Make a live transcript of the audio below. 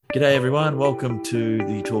G'day everyone, welcome to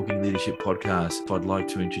the Talking Leadership podcast. I'd like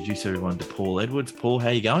to introduce everyone to Paul Edwards. Paul, how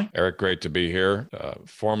are you going? Eric, great to be here.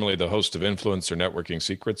 Formerly the host of Influencer Networking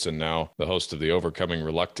Secrets and now the host of the Overcoming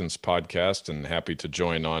Reluctance podcast, and happy to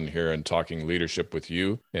join on here and talking leadership with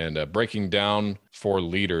you and breaking down for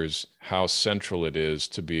leaders how central it is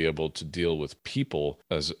to be able to deal with people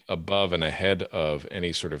as above and ahead of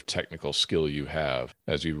any sort of technical skill you have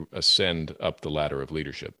as you ascend up the ladder of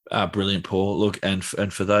leadership. Brilliant, Paul. Look, and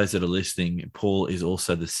for those that are listening, Paul is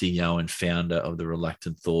also the CEO and founder of the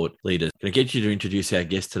Reluctant Thought Leaders. Can I get you to introduce our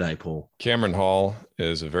guest today, Paul? Cameron Hall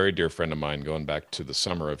is a very dear friend of mine going back to the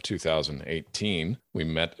summer of 2018. We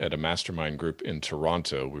met at a mastermind group in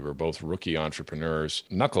Toronto. We were both rookie entrepreneurs.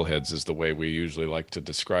 Knuckleheads is the way we usually like to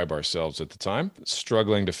describe ourselves at the time.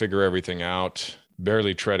 Struggling to figure everything out,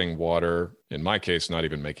 barely treading water, in my case, not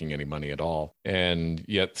even making any money at all, and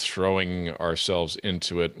yet throwing ourselves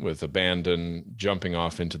into it with abandon, jumping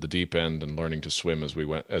off into the deep end and learning to swim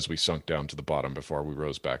as we sunk down to the bottom before we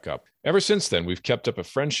rose back up. Ever since then, we've kept up a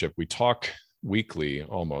friendship. We talk weekly,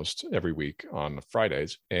 almost every week on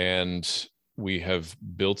Fridays, and we have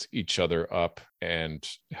built each other up and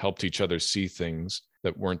helped each other see things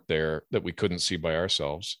that weren't there, that we couldn't see by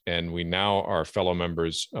ourselves. And we now are fellow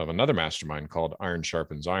members of another mastermind called Iron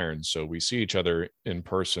Sharpens Iron. So we see each other in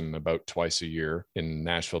person about twice a year in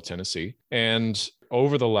Nashville, Tennessee. And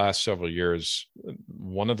over the last several years,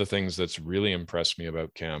 one of the things that's really impressed me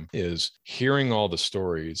about Cam is hearing all the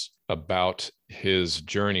stories about his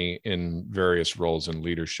journey in various roles in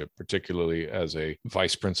leadership, particularly as a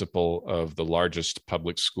vice principal of the largest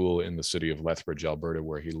public school in the city of Lethbridge, Alberta,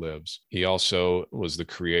 where he lives. He also was the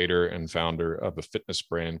creator and founder of a fitness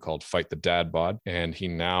brand called Fight the Dad Bod, and he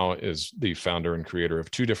now is the founder and creator of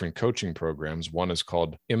two different coaching programs. One is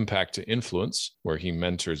called Impact to Influence, where he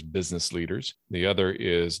mentors business leaders. The other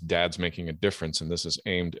is Dads Making a Difference, and this is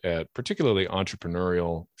aimed at particularly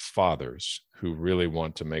entrepreneurial fathers who really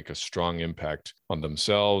want to make a strong impact on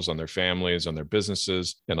themselves, on their families, on their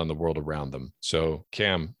businesses, and on the world around them. So,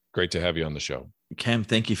 Cam, great to have you on the show. Cam,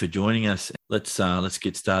 thank you for joining us. Let's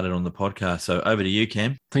get started on the podcast. So over to you,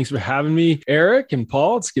 Cam. Thanks for having me, Eric and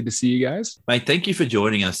Paul. It's good to see you guys. Mate, thank you for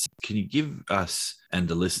joining us. Can you give us and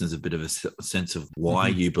the listeners a bit of a sense of why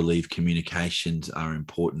you believe communications are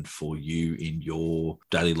important for you in your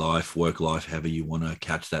daily life, work life, however you want to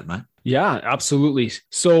couch that, mate? Yeah, absolutely.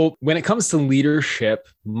 So when it comes to leadership,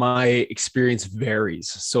 my experience varies.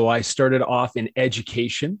 So I started off in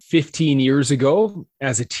education 15 years ago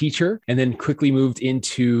as a teacher, and then quickly moved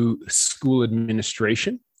into school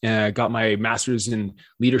administration. Got my master's in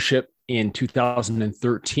leadership in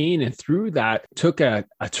 2013. And through that, took a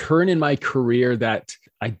turn in my career that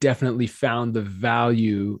I definitely found the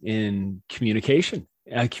value in communication.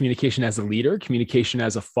 Communication as a leader, communication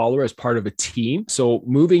as a follower, as part of a team. So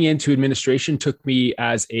moving into administration took me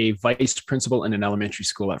as a vice principal in an elementary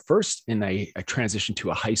school at first. And I transitioned to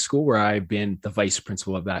a high school where I've been the vice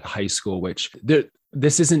principal of that high school, which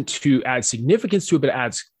this isn't to add significance to it, but it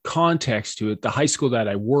adds context to it. The high school that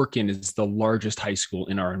I work in is the largest high school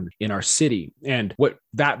in our city. And what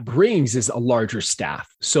that brings is a larger staff.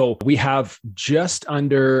 So we have just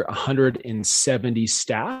under 170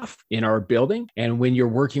 staff in our building. And when you're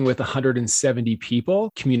working with 170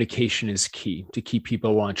 people, communication is key to keep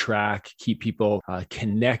people on track, keep people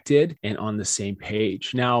connected and on the same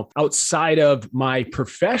page. Now, outside of my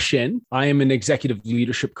profession, I am an executive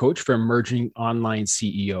leadership coach for emerging online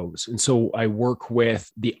CEOs. And so I work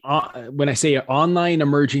with when I say online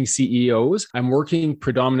emerging CEOs, I'm working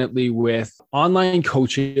predominantly with online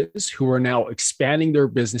coaches who are now expanding their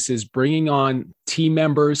businesses, bringing on team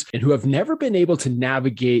members, and who have never been able to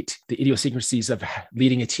navigate the idiosyncrasies of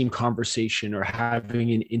leading a team conversation or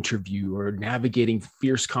having an interview or navigating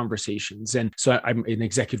fierce conversations. And so I'm an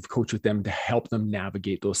executive coach with them to help them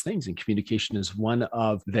navigate those things. And communication is one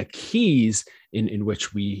of the keys in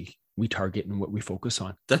which we target and what we focus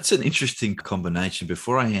on. That's an interesting combination.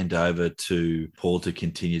 Before I hand over to Paul to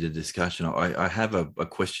continue the discussion, I have a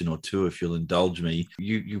question or two, if you'll indulge me.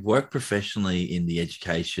 You work professionally in the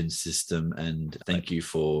education system, and thank you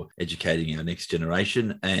for educating our next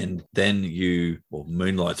generation. And then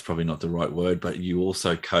moonlight's probably not the right word, but you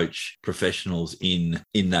also coach professionals in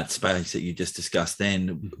that space that you just discussed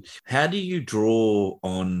then. How do you draw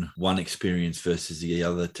on one experience versus the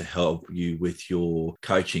other to help you with your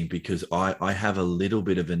coaching? Because I have a little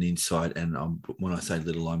bit of an insight, and when I say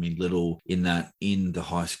little, I mean little in that in the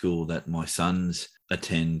high school that my sons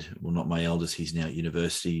attend, well, not my eldest, he's now at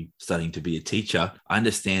university studying to be a teacher. I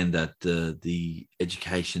understand that the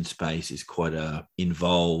education space is quite a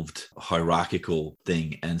involved hierarchical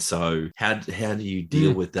thing. And so how do you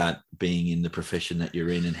deal with that being in the profession that you're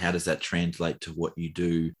in, and how does that translate to what you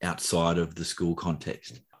do outside of the school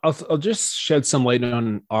context? I'll just shed some light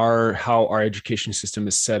on how our education system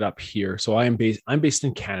is set up here. So I'm based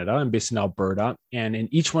in Canada. I'm based in Alberta, and in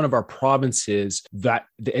each one of our provinces, that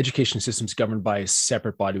the education system is governed by a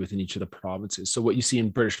separate body within each of the provinces. So what you see in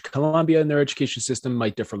British Columbia in their education system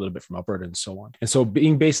might differ a little bit from Alberta, and so on. And so,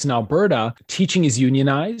 being based in Alberta, teaching is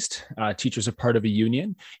unionized. Teachers are part of a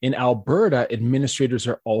union. In Alberta, administrators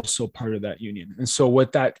are also part of that union. And so,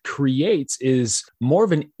 what that creates is more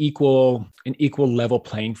of an equal level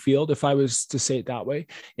playing field, if I was to say it that way.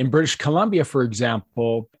 In British Columbia, for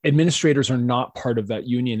example, administrators are not part of that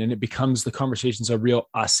union, and it becomes the conversations a real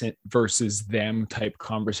us versus them type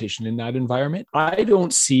conversation in that environment. I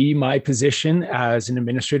don't see my position as an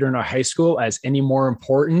administrator in our high school as any more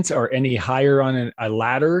important or any higher on a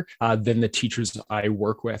ladder than the teachers I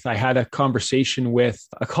work with. I had a conversation with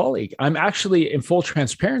a colleague. I'm actually, in full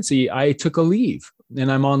transparency, I took a leave. And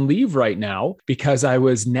I'm on leave right now because I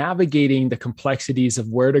was navigating the complexities of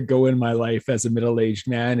where to go in my life as a middle-aged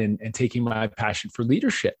man and taking my passion for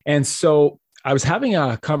leadership. And so I was having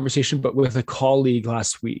a conversation, but with a colleague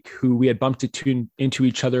last week who we had bumped into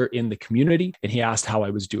each other in the community, and he asked how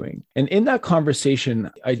I was doing. And in that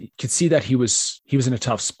conversation, I could see that he was in a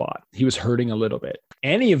tough spot. He was hurting a little bit.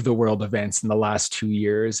 Any of the world events in the last 2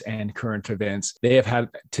 years and current events, they have had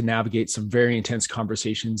to navigate some very intense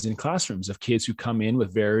conversations in classrooms of kids who come in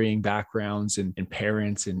with varying backgrounds and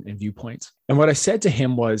parents and viewpoints. And what I said to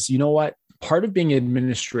him was, you know what? Part of being in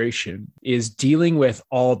administration is dealing with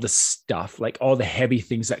all the stuff, like all the heavy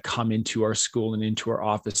things that come into our school and into our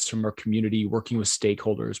office from our community, working with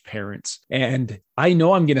stakeholders, parents. And I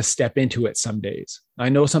know I'm going to step into it some days. I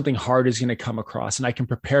know something hard is going to come across, and I can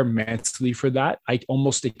prepare mentally for that. I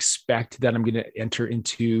almost expect that I'm going to enter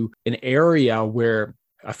into an area where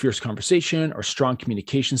a fierce conversation or strong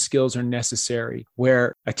communication skills are necessary,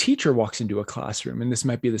 where a teacher walks into a classroom, and this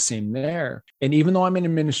might be the same there. And even though I'm in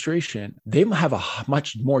administration, they have a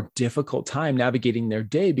much more difficult time navigating their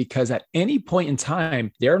day, because at any point in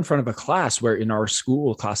time, they're in front of a class where in our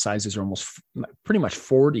school, class sizes are almost pretty much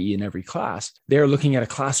 40 in every class. They're looking at a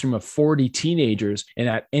classroom of 40 teenagers, and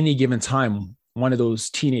at any given time, one of those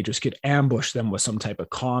teenagers could ambush them with some type of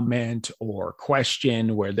comment or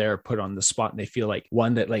question where they're put on the spot, and they feel like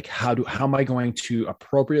how am I going to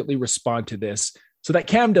appropriately respond to this so that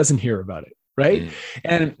Cam doesn't hear about it, right?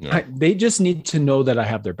 And they just need to know that I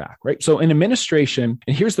have their back, right? So in administration,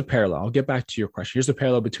 and here's the parallel, I'll get back to your question. Here's the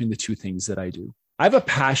parallel between the two things that I do. I have a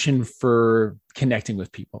passion for connecting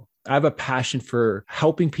with people. I have a passion for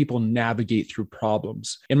helping people navigate through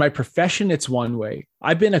problems. In my profession, it's one way.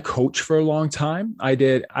 I've been a coach for a long time. I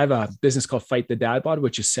have a business called Fight the Dad Bod,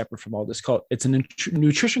 which is separate from all this. It's a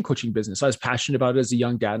nutrition coaching business. I was passionate about it as a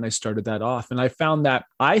young dad, and I started that off. And I found that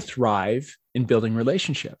I thrive in building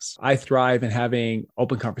relationships. I thrive in having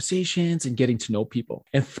open conversations and getting to know people.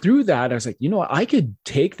 And through that, I was like, you know what? I could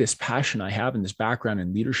take this passion I have and this background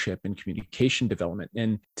in leadership and communication development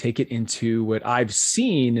and take it into what I've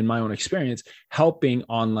seen in my own experience, helping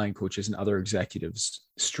online coaches and other executives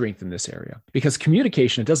strengthen this area. Because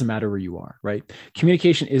communication, it doesn't matter where you are, right?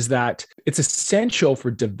 Communication is that it's essential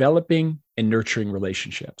for developing and nurturing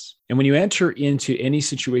relationships. And when you enter into any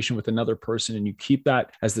situation with another person and you keep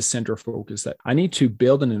that as the center of focus, that I need to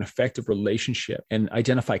build an effective relationship and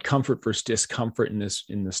identify comfort versus discomfort in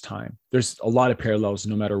this time. There's a lot of parallels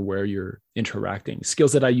no matter where you're interacting.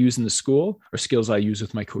 Skills that I use in the school are skills I use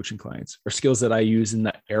with my coaching clients, or skills that I use in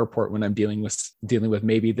the airport when I'm dealing with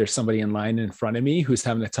maybe there's somebody in line in front of me who's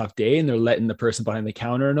having a tough day and they're letting the person behind the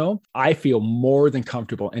counter know. I feel more than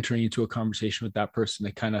comfortable entering into a conversation with that person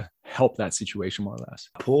to kind of help that situation more or less.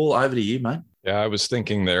 Paul, over to you, mate. Yeah, I was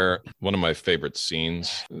thinking there, one of my favorite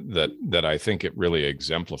scenes that I think it really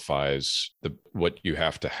exemplifies what you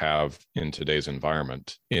have to have in today's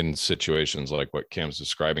environment in situations like what Cam's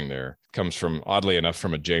describing there, comes from, oddly enough,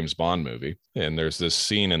 from a James Bond movie. And there's this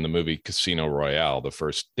scene in the movie Casino Royale, the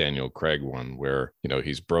first Daniel Craig one, where,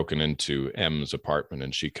 he's broken into M's apartment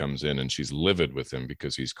and she comes in and she's livid with him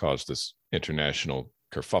because he's caused this international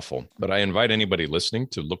kerfuffle. But I invite anybody listening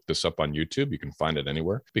to look this up on YouTube. You can find it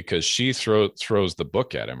anywhere, because she throws the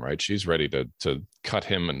book at him, right? She's ready to cut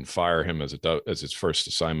him and fire him as his first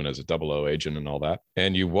assignment as a 00 agent and all that.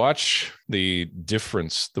 And you watch the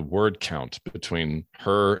difference, the word count between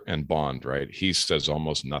her and Bond, right? He says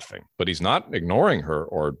almost nothing, but he's not ignoring her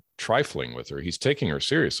or trifling with her. He's taking her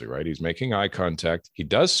seriously, right? He's making eye contact. He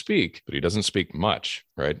does speak, but he doesn't speak much,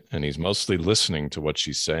 right? And he's mostly listening to what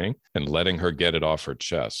she's saying and letting her get it off her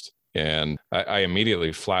chest. And I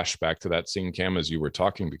immediately flashed back to that scene, Cam, as you were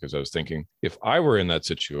talking, because I was thinking, if I were in that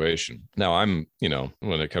situation, now I'm,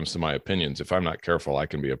 when it comes to my opinions, if I'm not careful, I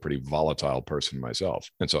can be a pretty volatile person myself.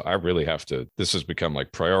 And so I really have to, this has become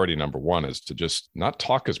like priority number one, is to just not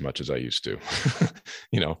talk as much as I used to,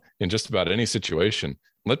 in just about any situation.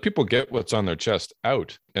 Let people get what's on their chest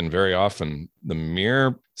out. And very often the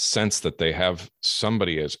mere sense that they have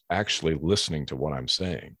somebody is actually listening to what I'm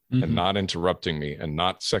saying and not interrupting me and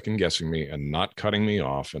not second guessing me and not cutting me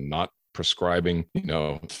off and not prescribing,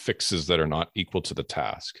 fixes that are not equal to the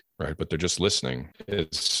task, right? But they're just listening.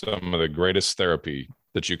 It's some of the greatest therapy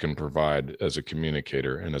that you can provide as a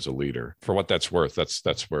communicator and as a leader. For what that's worth,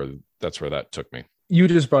 that's where that took me. You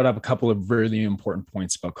just brought up a couple of really important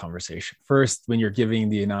points about conversation. First, when you're giving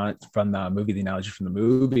the analogy from the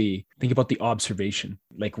movie, think about the observation,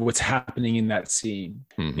 like what's happening in that scene.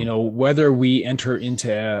 Whether we enter into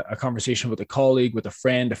a conversation with a colleague, with a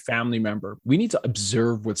friend, a family member, we need to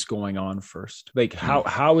observe what's going on first. Like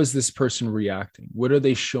how is this person reacting? What are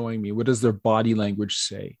they showing me? What does their body language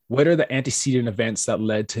say? What are the antecedent events that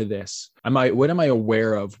led to this? What am I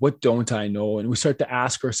aware of? What don't I know? And we start to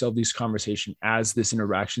ask ourselves these conversations as this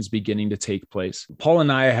interaction is beginning to take place. Paul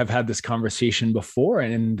and I have had this conversation before.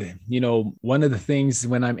 And, one of the things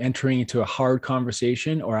when I'm entering into a hard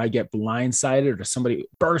conversation or I get blindsided or somebody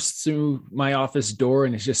bursts through my office door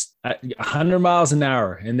and it's just at 100 miles an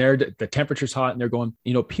hour and the temperature's hot and they're going,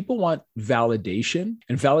 people want validation,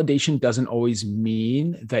 and validation doesn't always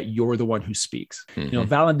mean that you're the one who speaks.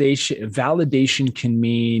 Validation can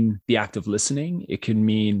mean the act of listening. It can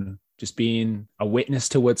mean just being a witness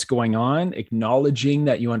to what's going on, acknowledging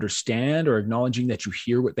that you understand or acknowledging that you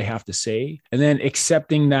hear what they have to say, and then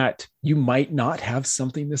accepting that you might not have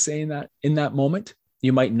something to say in that moment.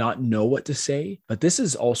 You might not know what to say, but this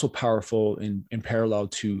is also powerful in parallel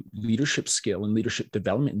to leadership skill and leadership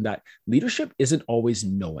development, in that leadership isn't always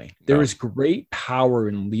knowing. There is great power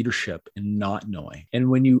in leadership and not knowing. And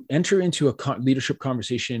when you enter into a leadership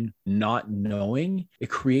conversation not knowing, it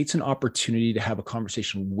creates an opportunity to have a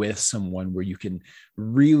conversation with someone where you can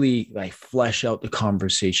really flesh out the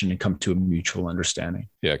conversation and come to a mutual understanding.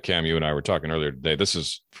 Yeah, Cam, you and I were talking earlier today. This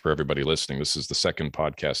is, for everybody listening, this is the second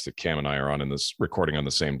podcast that Cam and I are on in this recording on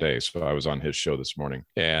the same day. So I was on his show this morning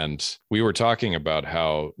and we were talking about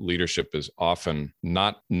how leadership is often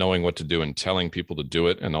not knowing what to do and telling people to do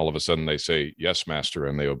it. And all of a sudden they say, yes, master,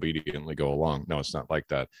 and they obediently go along. No, it's not like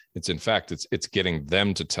that. It's in fact, it's getting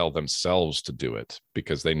them to tell themselves to do it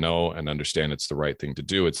because they know and understand it's the right thing to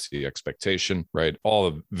do. It's the expectation, right? All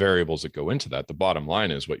the variables that go into that. The bottom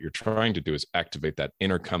line is what you're trying to do is activate that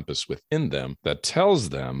inner compass within them that tells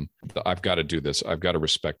them that I've got to do this. I've got to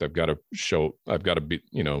respect. I've got to show, I've got to be,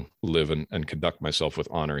 live and conduct myself with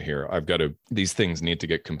honor here. These things need to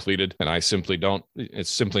get completed. And I simply don't,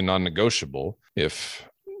 it's simply non-negotiable if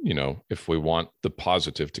we want the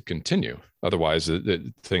positive to continue. Otherwise,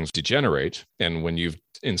 things degenerate. And when you've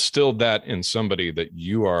instilled that in somebody that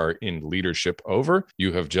you are in leadership over,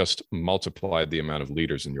 you have just multiplied the amount of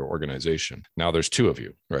leaders in your organization. Now there's two of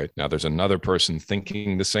you, right? Now there's another person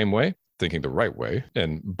thinking the same way, thinking the right way,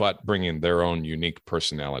 but bringing their own unique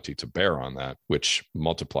personality to bear on that, which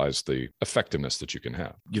multiplies the effectiveness that you can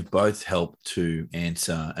have. You've both helped to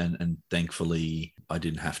answer, and thankfully I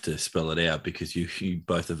didn't have to spell it out because you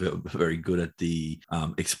both are very good at the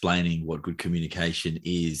explaining what good communication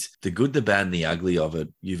is. The good, the bad, and the ugly of it,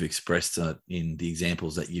 you've expressed it in the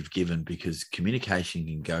examples that you've given, because communication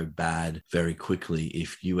can go bad very quickly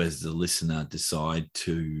if you as the listener decide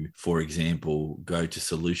to, for example, go to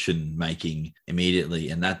solution making immediately.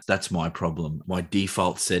 And that's my problem. My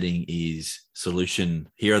default setting is solution.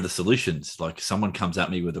 Here are the solutions. Like someone comes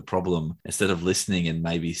at me with a problem, instead of listening and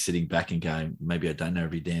maybe sitting back and going, maybe I don't know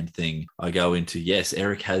every damn thing, I go into, yes,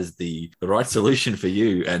 Eric has the right solution for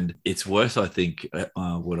you. And it's worse, I think,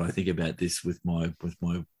 when I think about this with my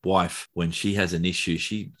wife, when she has an issue,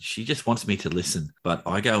 she just wants me to listen, but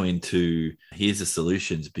I go into, here's the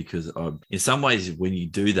solutions, because in some ways when you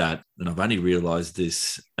do that, and I've only realized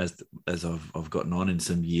this as I've gotten on in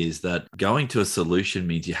some years, that going to a solution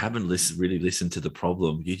means you haven't really listened to the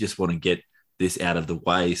problem. You just want to get this out of the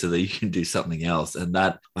way so that you can do something else. And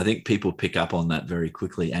that, I think people pick up on that very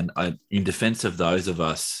quickly. And in defense of those of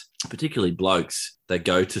us, particularly blokes, that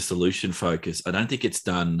go to solution focus, I don't think it's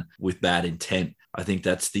done with bad intent. I think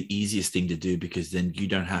that's the easiest thing to do, because then you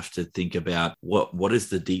don't have to think about what is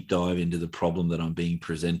the deep dive into the problem that I'm being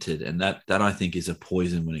presented. And that I think is a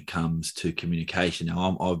poison when it comes to communication.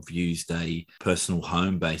 Now, I've used a personal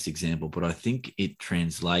home-based example, but I think it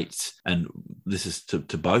translates, and this is to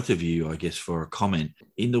both of you, I guess, for a comment.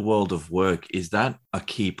 In the world of work, is that a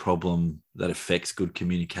key problem that affects good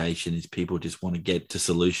communication? Is people just want to get to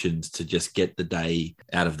solutions to just get the day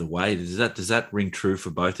out of the way? Does that ring true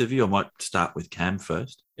for both of you? I might start with Cam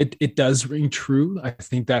first. It does ring true. I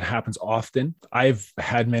think that happens often. I've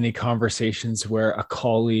had many conversations where a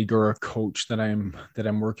colleague or a coach that I'm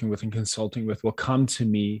working with and consulting with will come to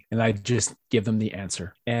me, and I just give them the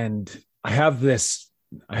answer. And I have this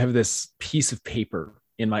piece of paper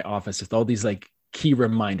in my office with all these like key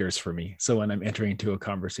reminders for me. So when I'm entering into a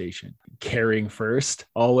conversation, caring first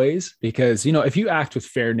always, because, if you act with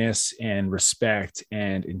fairness and respect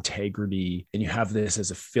and integrity, and you have this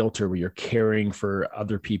as a filter where you're caring for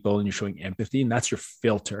other people and you're showing empathy, and that's your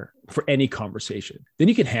filter for any conversation, then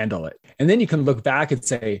you can handle it. And then you can look back and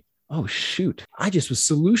say, oh shoot, I just was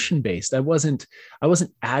solution based. I wasn't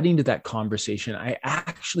adding to that conversation. I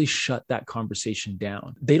actually shut that conversation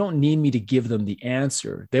down. They don't need me to give them the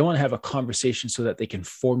answer. They want to have a conversation so that they can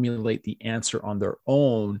formulate the answer on their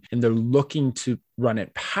own. And they're looking to run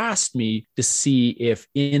it past me to see if,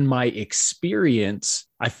 in my experience,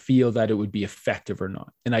 I feel that it would be effective or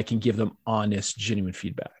not. And I can give them honest, genuine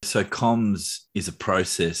feedback. So comms is a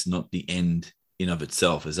process, not the end in of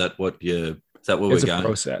itself. Is that what we're going? It's a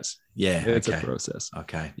process. Yeah, it's a process.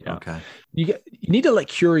 Okay. Yeah. Okay. You need to let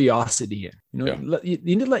curiosity in. Yeah. You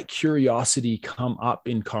need to let curiosity come up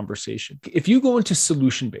in conversation. If you go into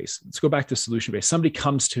solution-based, let's go back to solution-based. Somebody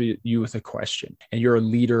comes to you with a question, and you're a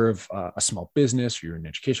leader of a small business, or you're in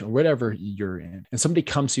education, or whatever you're in, and somebody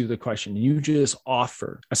comes to you with a question, and you just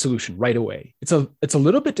offer a solution right away. It's a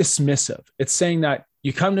little bit dismissive. It's saying that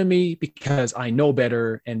you come to me because I know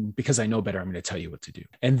better, and because I know better, I'm going to tell you what to do.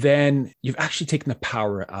 And then you've actually taken the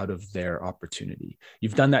power out of their opportunity.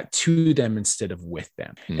 You've done that to them instead of with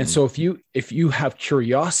them. And so if you have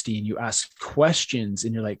curiosity and you ask questions,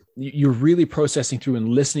 and you're really processing through and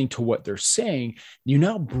listening to what they're saying, you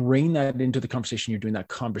now bring that into the conversation. You're doing that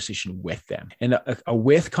conversation with them. And a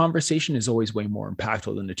with conversation is always way more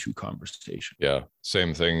impactful than a to conversation. Yeah,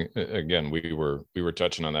 same thing. Again, we were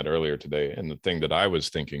touching on that earlier today. And the thing that I was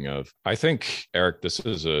thinking of, I think, Eric,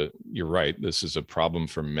 you're right. This is a problem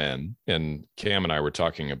for men. And Cam and I were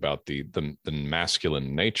talking about the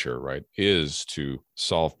masculine nature, right, is to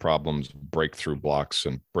solve problems, break through blocks,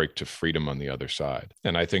 and break to freedom on the other side.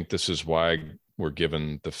 And I think this is why we're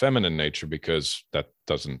given the feminine nature, because that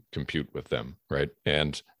doesn't compute with them, right?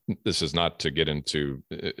 And this is not to get into,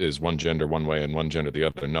 is one gender one way and one gender the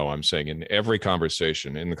other. No, I'm saying in every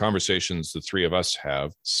conversation, in the conversations the three of us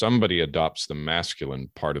have, somebody adopts the masculine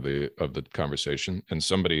part of the conversation, and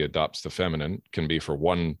somebody adopts the feminine. Can be for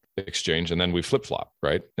one exchange, and then we flip-flop,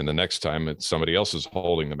 right? And the next time it's somebody else is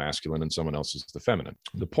holding the masculine and someone else is the feminine.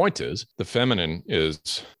 The point is, the feminine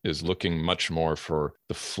is looking much more for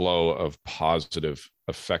the flow of positive,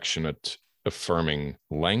 affectionate, affirming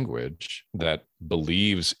language that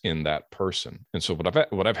believes in that person. And so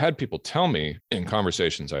what I've had people tell me in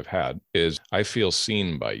conversations I've had is, I feel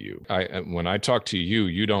seen by you. When I talk to you,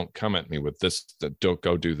 you don't come at me with this, don't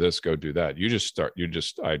go do this, go do that.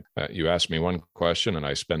 You ask me one question and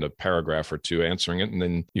I spend a paragraph or two answering it, and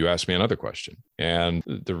then you ask me another question. And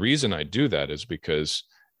the reason I do that is because,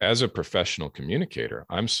 as a professional communicator,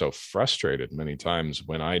 I'm so frustrated many times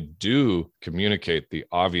when I do communicate the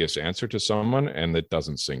obvious answer to someone and it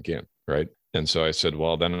doesn't sink in, right? And so I said,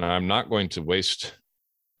 well, then I'm not going to waste.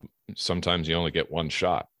 Sometimes you only get one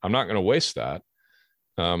shot. I'm not going to waste that,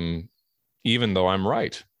 even though I'm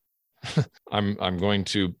right. I'm going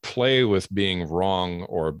to play with being wrong,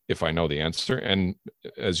 or if I know the answer. And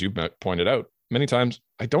as you pointed out, many times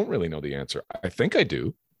I don't really know the answer. I think I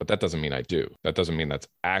do, but that doesn't mean I do. That doesn't mean that's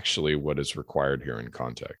actually what is required here in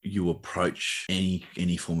context. You approach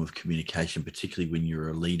any form of communication, particularly when you're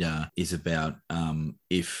a leader, is about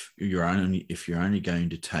if you're only going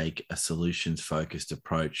to take a solutions-focused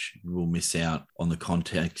approach, you will miss out on the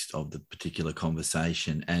context of the particular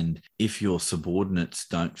conversation. And if your subordinates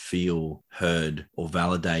don't feel heard or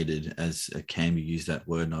validated, as Cam, you use that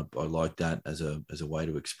word, and I like that as a way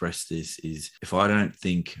to express this, is if I don't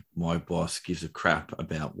think my boss gives a crap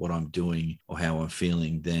about about what I'm doing or how I'm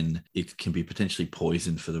feeling, then it can be potentially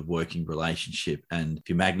poison for the working relationship. And if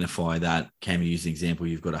you magnify that, Cam, use an example,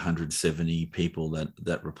 you've got 170 people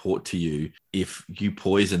that report to you. If you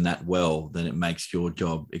poison that well, then it makes your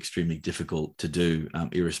job extremely difficult to do,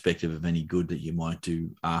 irrespective of any good that you might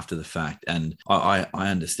do after the fact. And I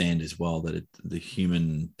understand as well that the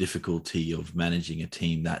human difficulty of managing a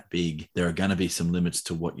team that big, there are going to be some limits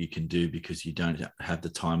to what you can do because you don't have the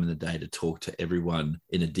time in the day to talk to everyone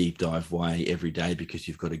in a deep dive way every day because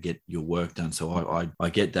you've got to get your work done. So I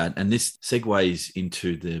get that. And this segues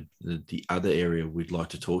into the other area we'd like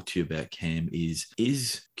to talk to you about, Cam,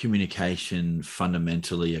 is communication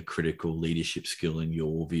fundamentally a critical leadership skill in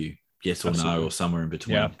your view? Yes or absolutely. No, or somewhere in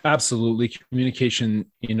between? Yeah, absolutely. Communication,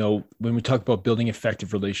 when we talk about building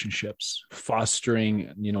effective relationships,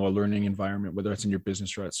 fostering, a learning environment, whether it's in your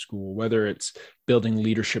business or at school, whether it's building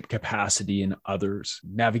leadership capacity in others,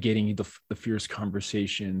 navigating the fierce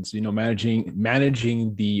conversations,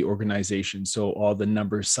 managing the organization. So all the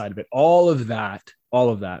numbers side of it, all of that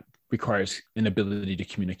requires an ability to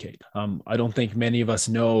communicate. I don't think many of us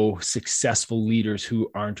know successful leaders who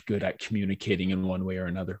aren't good at communicating in one way or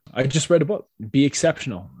another. I just read a book, Be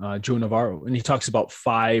Exceptional, Joe Navarro, and he talks about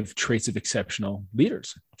 5 traits of exceptional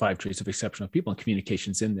leaders, 5 traits of exceptional people, and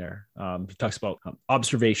communication's in there. He talks about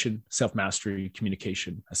observation, self-mastery,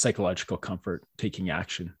 communication, psychological comfort, taking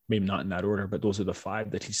action, maybe not in that order, but those are the 5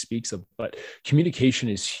 that he speaks of. But communication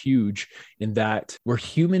is huge in that we're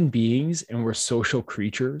human beings and we're social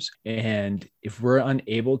creatures. And if we're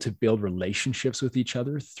unable to build relationships with each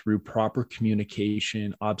other through proper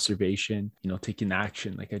communication, observation, taking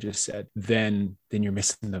action, like I just said, then you're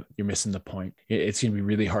missing the point. It's going to be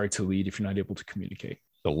really hard to lead if you're not able to communicate.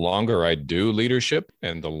 The longer I do leadership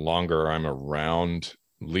and the longer I'm around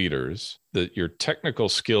leaders, that your technical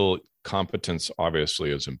skill competence obviously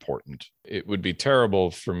is important. It would be terrible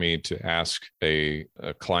for me to ask a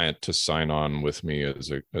client to sign on with me as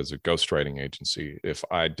a ghostwriting agency if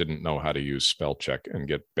I didn't know how to use spell check and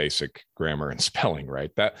get basic grammar and spelling right.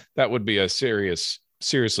 That would be a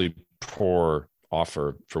seriously poor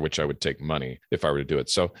offer for which I would take money if I were to do it.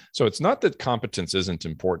 So it's not that competence isn't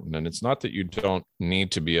important, and it's not that you don't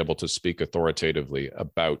need to be able to speak authoritatively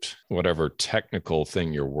about whatever technical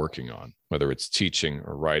thing you're working on, whether it's teaching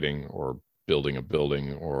or writing or building a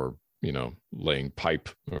building or laying pipe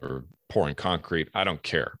or pouring concrete. I don't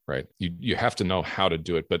care, right? You have to know how to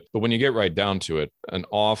do it. But when you get right down to it, an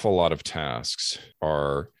awful lot of tasks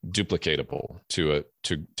are duplicatable to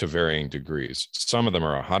varying degrees. Some of them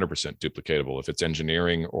are 100% duplicatable. If it's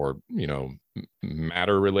engineering or,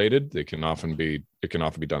 matter related, it can often be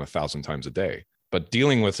done 1,000 times a day. But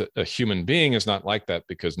dealing with a human being is not like that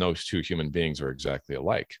because no 2 human beings are exactly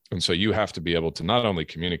alike. And so you have to be able to not only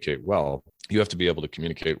communicate well, you have to be able to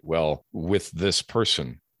communicate well with this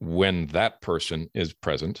person when that person is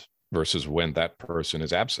present versus when that person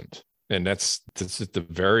is absent. And that's the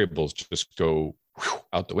variables just go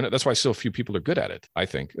out the window. That's why so few people are good at it, I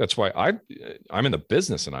think. That's why I'm in the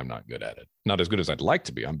business and I'm not good at it. Not as good as I'd like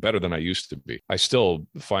to be. I'm better than I used to be. I still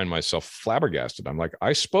find myself flabbergasted. I'm like,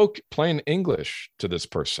 I spoke plain English to this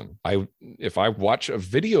person. If I watch a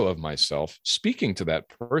video of myself speaking to that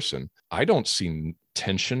person, I don't see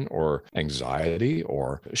tension or anxiety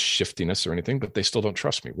or shiftiness or anything, but they still don't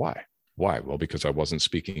trust me. Why? Well, because I wasn't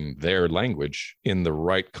speaking their language in the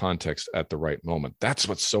right context at the right moment. That's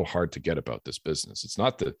what's so hard to get about this business. It's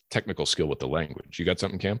not the technical skill with the language. You got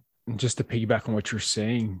something, Cam? Just to piggyback on what you're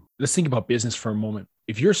saying, let's think about business for a moment.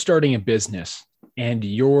 If you're starting a business and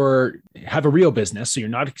have a real business, so you're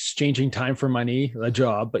not exchanging time for money, a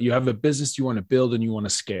job, but you have a business you want to build and you want to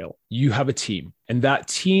scale, you have a team, and that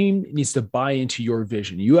team needs to buy into your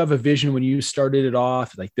vision. You have a vision when you started it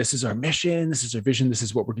off, like, this is our mission, this is our vision, this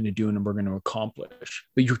is what we're going to do and we're going to accomplish.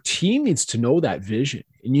 But your team needs to know that vision,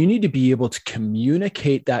 and you need to be able to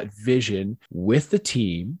communicate that vision with the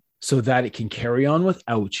team so that it can carry on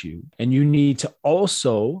without you. And you need to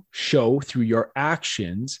also show through your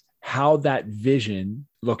actions how that vision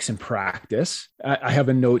looks in practice. I have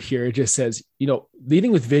a note here. It just says,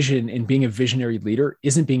 leading with vision and being a visionary leader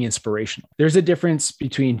isn't being inspirational. There's a difference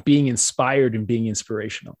between being inspired and being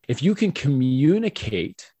inspirational. If you can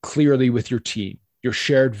communicate clearly with your team, your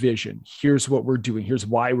shared vision, here's what we're doing, here's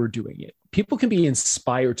why we're doing it, people can be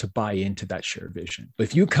inspired to buy into that shared vision. But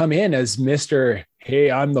if you come in as Mr.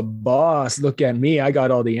 Hey, I'm the boss, look at me, I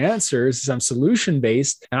got all the answers, I'm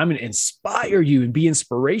solution-based, and I'm going to inspire you and be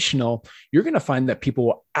inspirational, you're going to find that people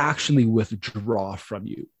will actually withdraw from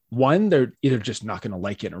you one, they're either just not going to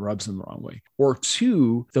like it and it rubs them the wrong way, or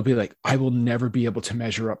two, they'll be like, I will never be able to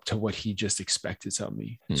measure up to what he just expected of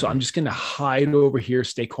me. So I'm just going to hide over here,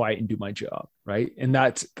 stay quiet and do my job. Right. And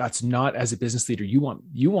that's not, as a business leader, you want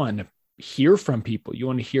to hear from people. You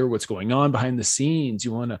want to hear what's going on behind the scenes.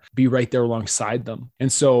 You want to be right there alongside them.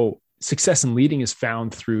 And so success in leading is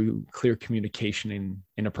found through clear communication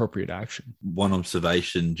and appropriate action. One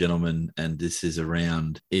observation, gentlemen, and this is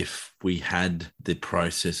around, if we had the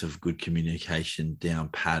process of good communication down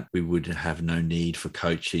pat, we would have no need for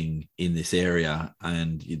coaching in this area,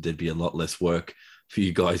 and there'd be a lot less work for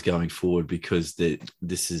you guys going forward, because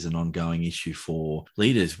this is an ongoing issue for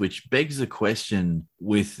leaders, which begs the question,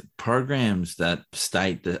 with programs that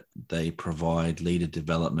state that they provide leader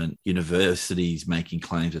development, universities making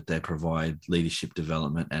claims that they provide leadership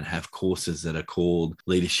development and have courses that are called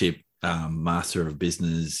leadership master of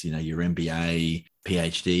business, your MBA,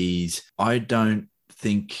 PhDs. I don't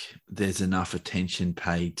think there's enough attention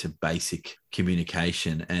paid to basic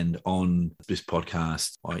communication. And on this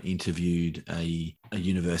podcast, I interviewed a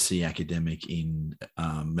university academic in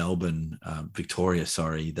Melbourne, Victoria,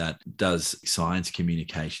 that does science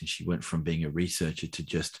communication. She went from being a researcher to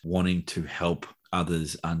just wanting to help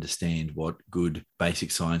others understand what good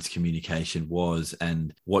basic science communication was.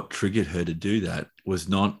 And what triggered her to do that was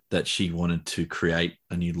not that she wanted to create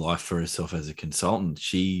a new life for herself as a consultant.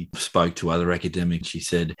 She spoke to other academics. She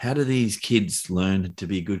said, how do these kids learn to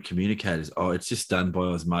be good communicators? Oh, it's just done by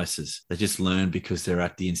osmosis. They just learn because they're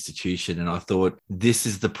at the institution. And I thought, this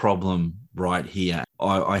is the problem right here.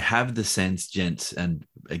 I have the sense, gents, and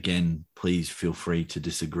again, please feel free to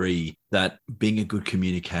disagree, that being a good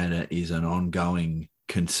communicator is an ongoing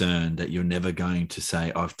concern, that you're never going to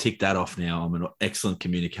say, I've ticked that off now, I'm an excellent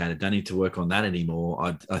communicator, don't need to work on that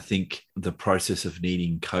anymore. I think the process of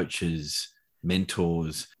needing coaches,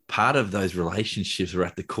 mentors, part of those relationships, or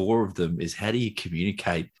at the core of them, is how do you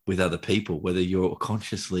communicate with other people, whether you're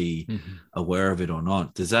consciously aware of it or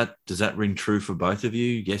not. Does that ring true for both of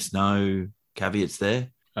you? Yes, no, caveats there?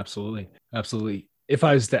 Absolutely. If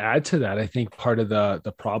I was to add to that, I think part of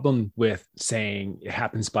the problem with saying it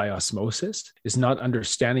happens by osmosis is not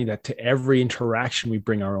understanding that to every interaction we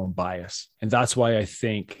bring our own bias. And that's why I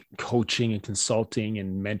think coaching and consulting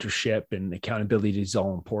and mentorship and accountability is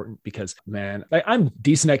all important, because, man, I'm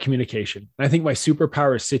decent at communication. I think my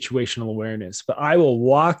superpower is situational awareness, but I will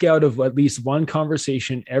walk out of at least one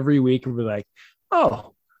conversation every week and be like,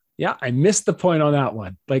 oh, yeah, I missed the point on that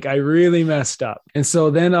one. Like, I really messed up. And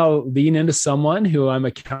so then I'll lean into someone who I'm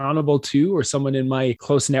accountable to, or someone in my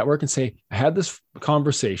close network, and say, I had this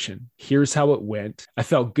conversation. Here's how it went. I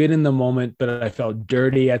felt good in the moment, but I felt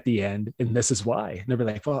dirty at the end. And this is why. And they'll be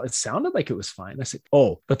like, well, it sounded like it was fine. I said,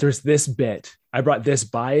 oh, but there's this bit. I brought this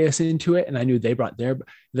bias into it, and I knew they brought their.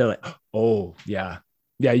 They're like, oh, yeah,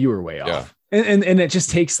 you were way off. And it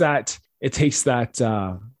just takes that. It takes that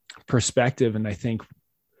perspective, and I think.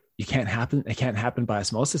 It can't happen by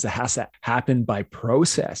osmosis. It has to happen by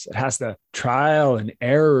process. It has to trial and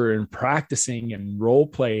error and practicing and role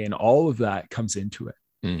play, and all of that comes into it.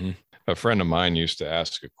 Mm-hmm. A friend of mine used to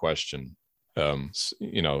ask a question.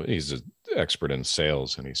 He's an expert in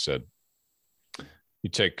sales, and he said,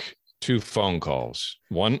 you take 2 phone calls,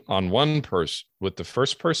 one person. With the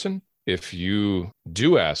first person, if you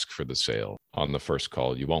do ask for the sale on the first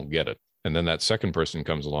call, you won't get it. And then that second person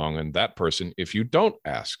comes along, and that person, if you don't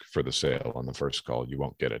ask for the sale on the first call, you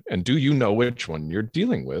won't get it. And do you know which one you're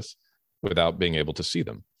dealing with without being able to see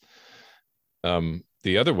them?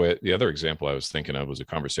 The other example I was thinking of was a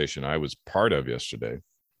conversation I was part of yesterday.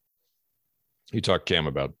 You talked, Cam,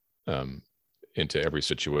 about into every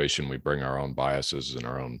situation, we bring our own biases and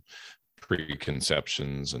our own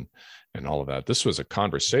preconceptions and all of that. This was a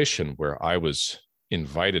conversation where I was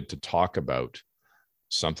invited to talk about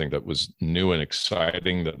something that was new and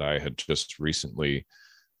exciting that I had just recently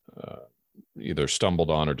either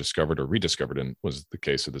stumbled on or discovered or rediscovered, and was the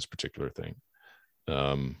case of this particular thing.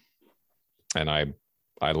 And I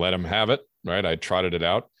let him have it, right? I trotted it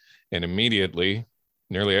out, and immediately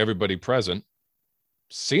nearly everybody present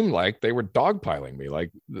seemed like they were dogpiling me.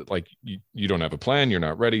 Like you don't have a plan. You're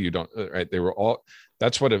not ready. You don't, right? They were all,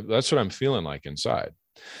 that's what I'm feeling like inside.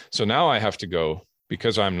 So now I have to go,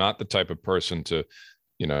 because I'm not the type of person to,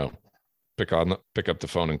 pick up the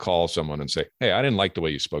phone and call someone and say, hey, I didn't like the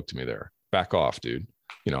way you spoke to me there. Back off, dude.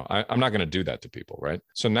 I'm not going to do that to people, right?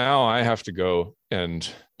 So now I have to go and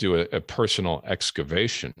do a personal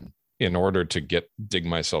excavation in order to dig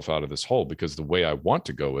myself out of this hole, because the way I want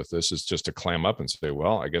to go with this is just to clam up and say,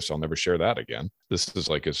 well, I guess I'll never share that again. This is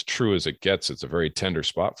like as true as it gets. It's a very tender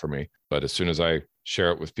spot for me. But as soon as I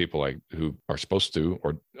share it with people who are supposed to,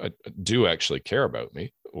 or do actually care about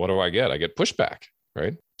me, what do I get? I get pushback,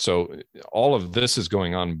 right? So all of this is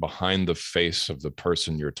going on behind the face of the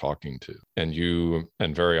person you're talking to.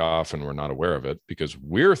 And very often we're not aware of it because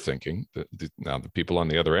we're thinking that now the people on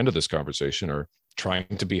the other end of this conversation are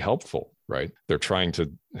trying to be helpful, right? They're trying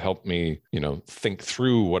to help me, think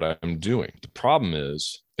through what I'm doing. The problem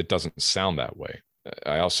is it doesn't sound that way.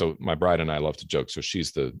 My bride and I love to joke. So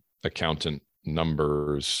she's the accountant,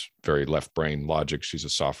 numbers, very left brain logic. She's a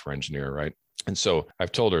software engineer, right? And so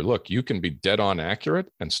I've told her, look, you can be dead on accurate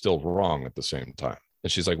and still wrong at the same time.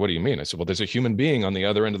 And she's like, what do you mean? I said, well, there's a human being on the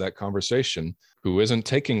other end of that conversation who isn't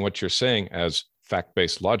taking what you're saying as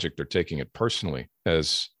fact-based logic. They're taking it personally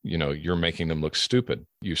as, you're making them look stupid.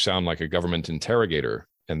 You sound like a government interrogator,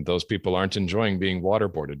 and those people aren't enjoying being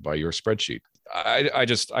waterboarded by your spreadsheet.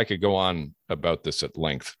 I could go on about this at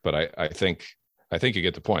length, but I think you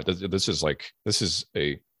get the point. This is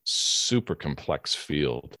a super complex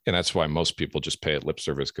field, and that's why most people just pay it lip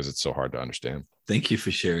service because it's so hard to understand. Thank you for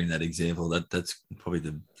sharing that example. That's probably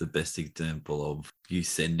the best example of you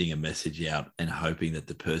sending a message out and hoping that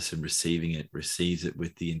the person receiving it receives it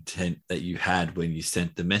with the intent that you had when you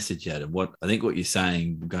sent the message out. And what you're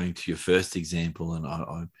saying, going to your first example, and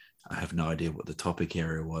I have no idea what the topic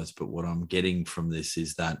area was, but what I'm getting from this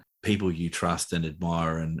is that people you trust and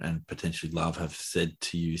admire and potentially love have said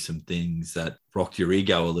to you some things that rocked your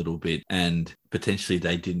ego a little bit, and potentially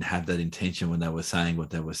they didn't have that intention when they were saying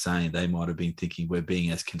what they were saying. They might have been thinking, we're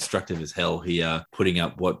being as constructive as hell here, putting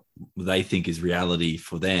up what they think is reality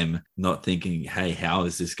for them, not thinking, hey, how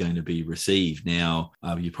is this going to be received? Now,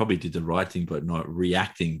 you probably did the right thing, but not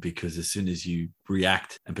reacting, because as soon as you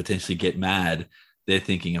react and potentially get mad, they're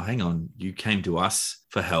thinking, oh, hang on, you came to us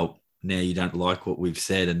for help. Now you don't like what we've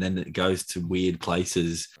said. And then it goes to weird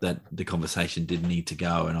places that the conversation didn't need to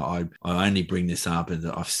go. And I only bring this up and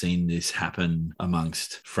that I've seen this happen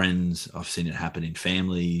amongst friends. I've seen it happen in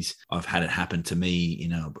families. I've had it happen to me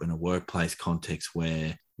in a workplace context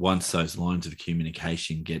where once those lines of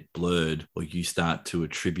communication get blurred, or you start to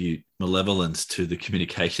attribute malevolence to the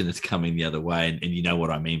communication that's coming the other way, and you know what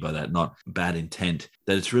I mean by that, not bad intent,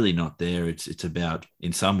 that it's really not there. It's about,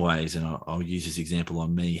 in some ways, and I'll use this example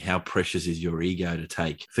on me, how precious is your ego to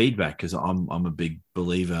take feedback? Because I'm a big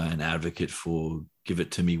believer and advocate for give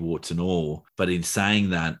it to me, warts and all. But in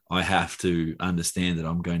saying that, I have to understand that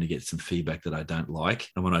I'm going to get some feedback that I don't like.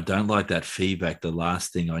 And when I don't like that feedback, the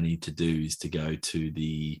last thing I need to do is to go to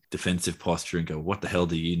the defensive posture and go, what the hell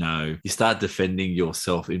do you know? You start defending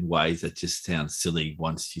yourself in ways that just sound silly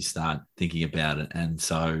once you start thinking about it. And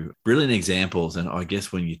so brilliant examples. And I guess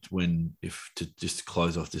if to just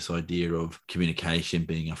close off this idea of communication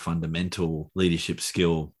being a fundamental leadership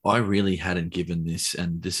skill, I really hadn't given this,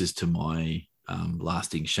 and this is to my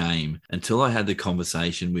lasting shame, until I had the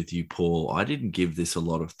conversation with you, Paul. I didn't give this a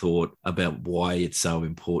lot of thought about why it's so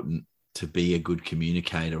important to be a good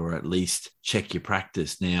communicator, or at least check your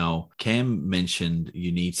practice. Now, Cam mentioned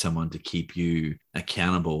you need someone to keep you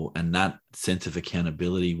accountable, and that sense of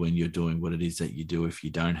accountability when you're doing what it is that you do, if you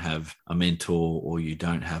don't have a mentor or you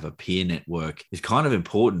don't have a peer network, is kind of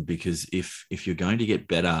important, because if you're going to get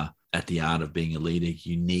better at the art of being a leader,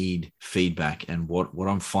 you need feedback. And what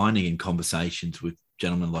I'm finding in conversations with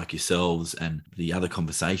gentlemen like yourselves and the other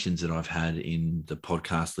conversations that I've had in the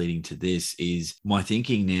podcast leading to this is, my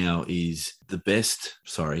thinking now is the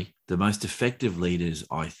most effective leaders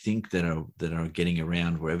I think that are getting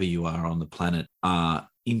around wherever you are on the planet are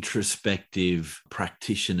introspective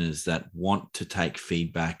practitioners that want to take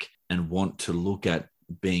feedback and want to look at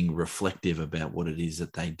being reflective about what it is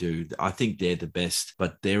that they do. I think they're the best,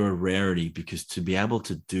 but they're a rarity, because to be able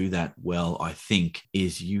to do that well, I think,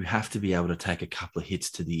 is you have to be able to take a couple of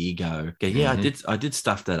hits to the ego. Okay, yeah, I did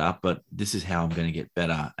stuff that up, but this is how I'm going to get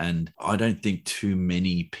better. And I don't think too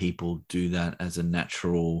many people do that as a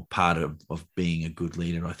natural part of being a good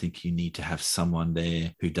leader. I think you need to have someone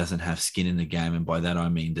there who doesn't have skin in the game. And by that, I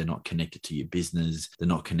mean, they're not connected to your business. They're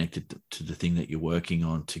not connected to the thing that you're working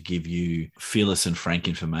on, to give you fearless and frank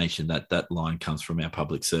information. That line comes from our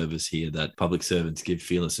public service here, that public servants give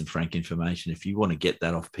fearless and frank information. If you want to get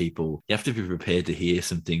that off people, you have to be prepared to hear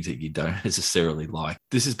some things that you don't necessarily like.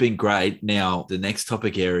 This has been great. Now, the next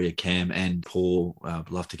topic area, Cam and Paul, I'd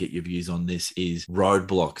love to get your views on this, is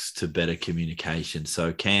roadblocks to better communication.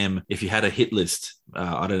 So Cam, if you had a hit list,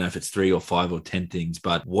 I don't know if it's 3 or 5 or 10 things,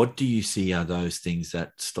 but what do you see are those things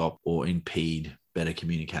that stop or impede better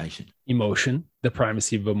communication? Emotion, the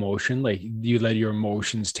primacy of emotion. Like, you let your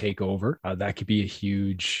emotions take over. That could be a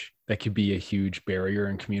huge barrier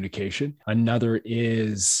in communication. Another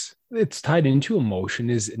is it's tied into emotion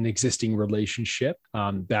is an existing relationship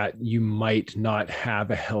that you might not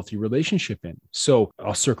have a healthy relationship in. So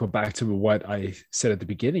I'll circle back to what I said at the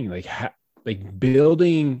beginning, like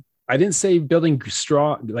building, I didn't say building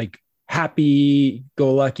strong, like happy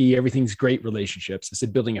go lucky, everything's great relationships. I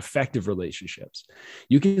said building effective relationships.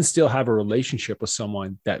 You can still have a relationship with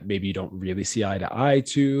someone that maybe you don't really see eye to eye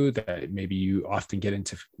to, that maybe you often get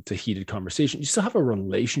into heated conversation. You still have a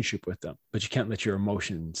relationship with them, but you can't let your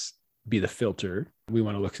emotions be the filter. We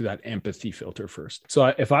want to look through that empathy filter first.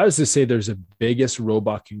 So if I was to say there's a biggest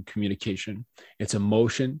roadblock in communication, it's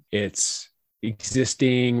emotion, it's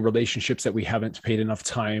existing relationships that we haven't paid enough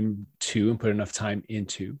time to and put enough time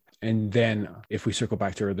into. And then if we circle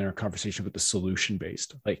back to our conversation with the solution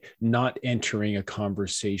based, like not entering a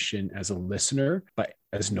conversation as a listener, but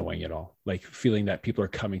as knowing it all, like feeling that people are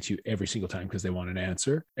coming to you every single time because they want an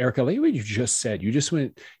answer. Erica, like what you just said, you just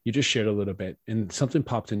shared a little bit and something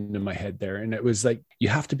popped into my head there. And it was like, you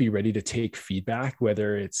have to be ready to take feedback,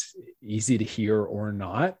 whether it's easy to hear or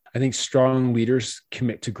not. I think strong leaders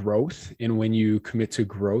commit to growth. And when you commit to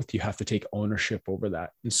growth, you have to take ownership over that.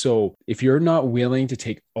 And so if you're not willing to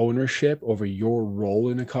take ownership over your role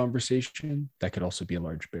in a conversation, that could also be a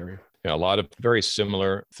large barrier. Yeah, a lot of very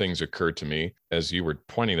similar things occurred to me as you were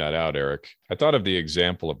pointing that out, Eric. I thought of the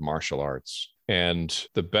example of martial arts, and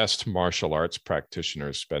the best martial arts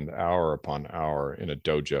practitioners spend hour upon hour in a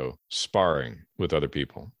dojo sparring with other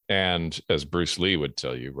people. And as Bruce Lee would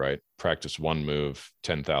tell you, right, practice one move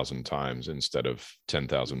 10,000 times instead of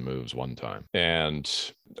 10,000 moves one time. And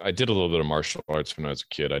I did a little bit of martial arts when I was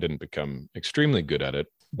a kid. I didn't become extremely good at it,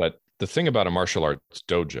 but the thing about a martial arts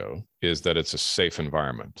dojo is that it's a safe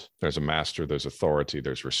environment. There's a master, there's authority,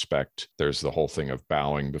 there's respect. There's the whole thing of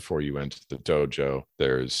bowing before you enter the dojo.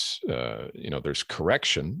 There's, there's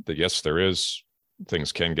correction that yes, there is,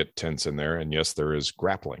 things can get tense in there. And yes, there is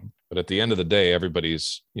grappling. But at the end of the day,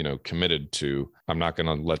 everybody's, committed to, I'm not going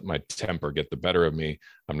to let my temper get the better of me.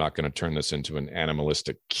 I'm not going to turn this into an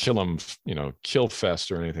animalistic kill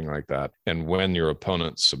fest or anything like that. And when your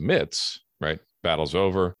opponent submits, right, battle's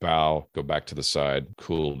over, bow, go back to the side,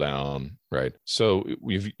 cool down, right? So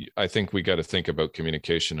I think we got to think about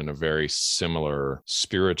communication in a very similar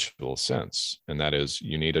spiritual sense. And that is,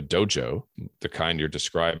 you need a dojo, the kind you're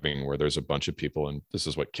describing, where there's a bunch of people. And this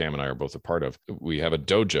is what Cam and I are both a part of. We have a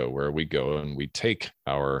dojo where we go and we take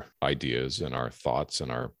our ideas and our thoughts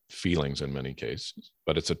and our feelings in many cases,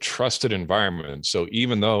 but it's a trusted environment. So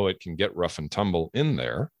even though it can get rough and tumble in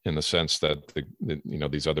there, in the sense that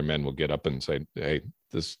these other men will get up and say, hey,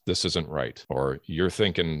 this isn't right, or you're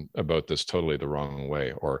thinking about this totally the wrong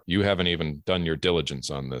way, or you haven't even done your diligence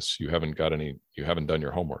on this, you haven't done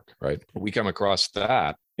your homework, right? We come across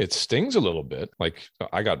that, it stings a little bit. Like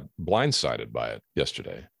I got blindsided by it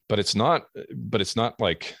yesterday. But it's not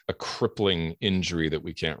like a crippling injury that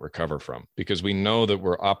we can't recover from, because we know that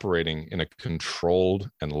we're operating in a controlled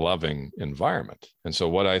and loving environment. And so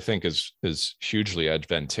what I think is hugely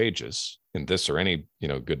advantageous in this or any,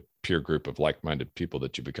 good peer group of like-minded people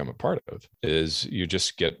that you become a part of is you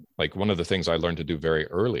just get, like, one of the things I learned to do very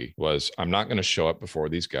early was I'm not going to show up before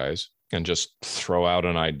these guys and just throw out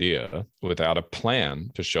an idea without a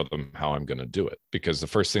plan to show them how I'm going to do it. Because the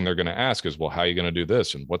first thing they're going to ask is, well, how are you going to do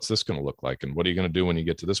this? And what's this going to look like? And what are you going to do when you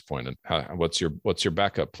get to this point? And what's your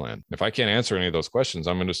backup plan? If I can't answer any of those questions,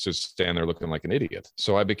 I'm going to just stand there looking like an idiot.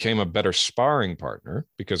 So I became a better sparring partner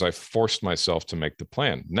because I forced myself to make the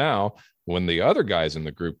plan. Now, when the other guys in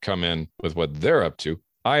the group come in with what they're up to,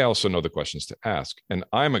 I also know the questions to ask, and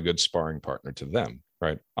I'm a good sparring partner to them.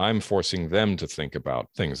 Right? I'm forcing them to think about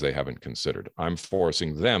things they haven't considered. I'm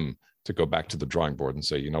forcing them to go back to the drawing board and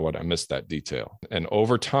say, you know what, I missed that detail. And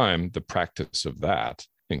over time, the practice of that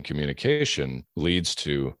in communication leads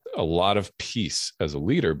to a lot of peace as a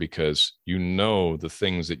leader, because you know the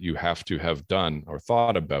things that you have to have done or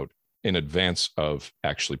thought about in advance of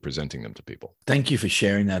actually presenting them to people. Thank you for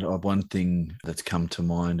sharing that. One thing that's come to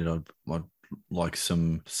mind, and I'd like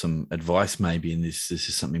some advice maybe, and this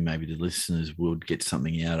is something maybe the listeners would get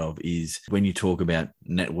something out of, is when you talk about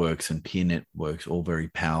networks and peer networks, all very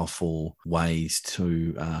powerful ways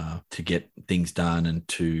to get things done and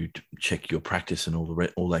to check your practice and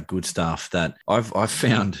all that good stuff that I've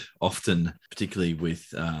found often, particularly with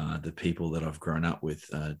the people that I've grown up with,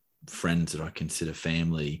 friends that I consider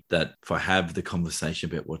family, that if I have the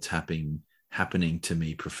conversation about what's happening happening to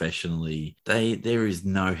me professionally, there is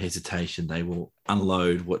no hesitation. They will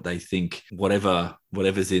unload what they think,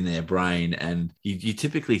 whatever's in their brain, and you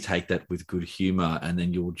typically take that with good humor, and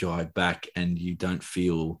then you'll jibe back, and you don't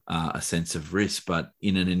feel a sense of risk. But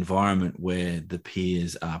in an environment where the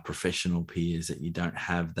peers are professional peers that you don't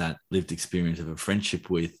have that lived experience of a friendship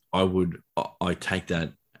with, I take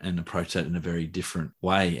that and approach that in a very different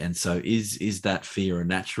way. And so is that fear a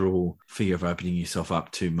natural fear of opening yourself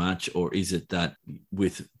up too much? Or is it that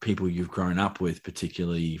with people you've grown up with,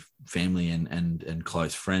 particularly family and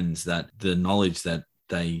close friends, that the knowledge that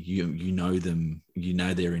you know them, you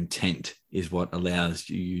know their intent is what allows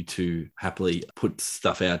you to happily put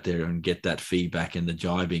stuff out there and get that feedback and the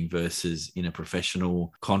jibing versus in a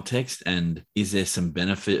professional context? And is there some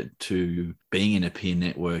benefit to being in a peer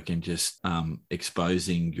network and just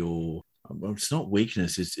exposing your, well, it's not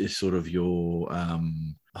weakness, it's sort of your,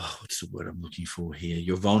 what's the word I'm looking for here?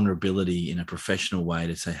 Your vulnerability in a professional way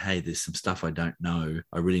to say, hey, there's some stuff I don't know.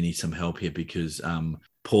 I really need some help here because,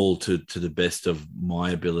 Paul, to the best of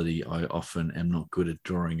my ability, I often am not good at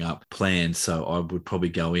drawing up plans. So I would probably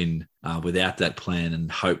go in without that plan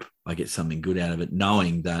and hope I get something good out of it,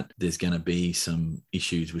 knowing that there's going to be some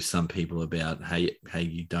issues with some people about, hey,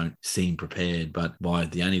 you don't seem prepared. But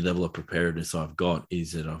the only level of preparedness I've got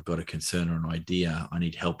is that I've got a concern or an idea. I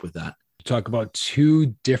need help with that. Talk about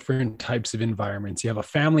two different types of environments. You have a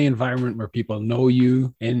family environment where people know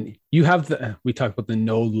you, and you have we talk about the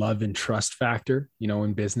know, love, and trust factor,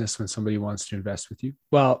 in business when somebody wants to invest with you.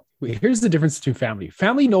 Well, here's the difference between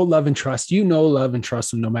family, know, love, and trust. You know, love, and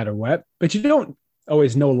trust them no matter what, but you don't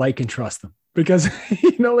always know, like, and trust them because,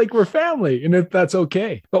 we're family, and if that's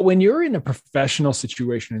okay. But when you're in a professional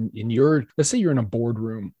situation and let's say you're in a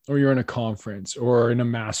boardroom or you're in a conference or in a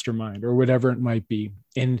mastermind or whatever it might be,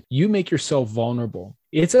 and you make yourself vulnerable,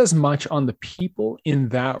 it's as much on the people in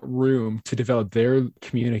that room to develop their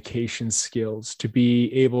communication skills, to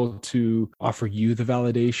be able to offer you the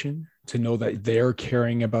validation, to know that they're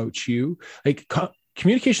caring about you.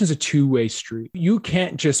 Communication is a two-way street. You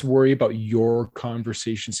can't just worry about your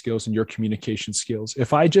conversation skills and your communication skills.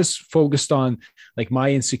 If I just focused on my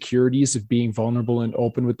insecurities of being vulnerable and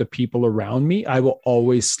open with the people around me, I will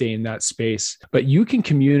always stay in that space. But you can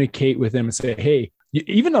communicate with them and say, hey,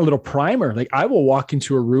 even a little primer. I will walk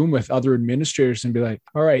into a room with other administrators and be like,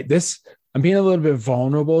 all right, I'm being a little bit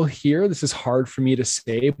vulnerable here. This is hard for me to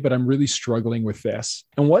say, but I'm really struggling with this.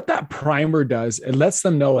 And what that primer does, it lets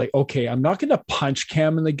them know, okay, I'm not going to punch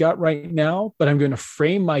Cam in the gut right now, but I'm going to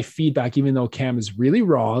frame my feedback, even though Cam is really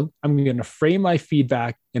wrong. I'm going to frame my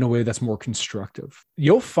feedback in a way that's more constructive.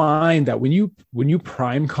 You'll find that when you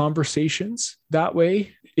prime conversations that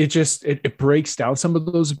way, it breaks down some of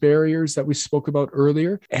those barriers that we spoke about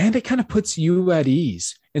earlier, and it kind of puts you at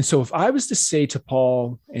ease. And so if I was to say to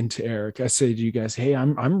Paul and to Eric, I say to you guys, hey,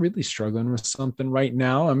 I'm really struggling with something right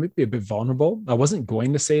now. I might be a bit vulnerable. I wasn't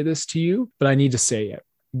going to say this to you, but I need to say it.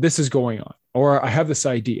 This is going on. Or I have this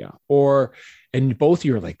idea. And both of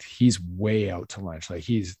you are like, he's way out to lunch.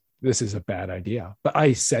 This is a bad idea. But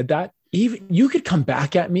I said that. Even you could come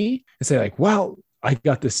back at me and say well, I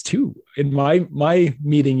got this too. In my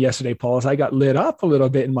meeting yesterday, Paul, I got lit up a little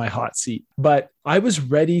bit in my hot seat, but I was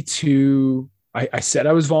ready to, I said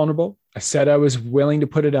I was vulnerable. I said I was willing to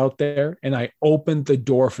put it out there, and I opened the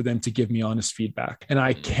door for them to give me honest feedback. And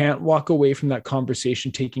I can't walk away from that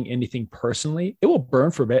conversation taking anything personally. It will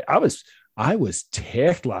burn for a bit. I was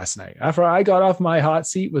ticked last night. After I got off my hot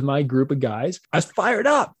seat with my group of guys, I was fired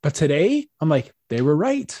up. But today I'm like, they were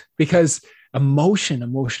right, because emotion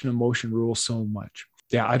rules so much.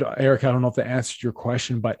 Yeah. Eric, I don't know if that answered your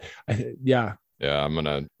question, but yeah. Yeah,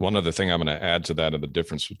 one other thing I'm going to add to that of the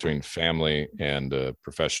difference between family and a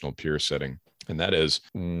professional peer setting. And that is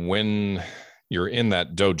when you're in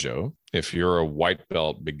that dojo, if you're a white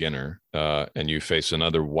belt beginner and you face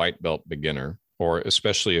another white belt beginner, or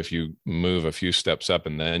especially if you move a few steps up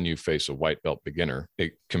and then you face a white belt beginner,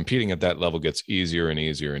 competing at that level gets easier and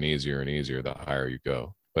easier and easier and easier the higher you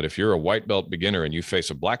go. But if you're a white belt beginner and you face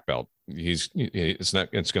a black belt, it's going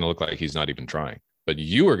to look like he's not even trying. But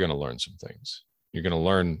you are going to learn some things. You're going to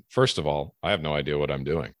learn, first of all, I have no idea what I'm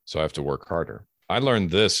doing, so I have to work harder. I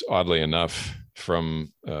learned this, oddly enough,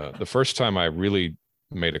 from the first time I really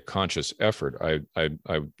made a conscious effort. I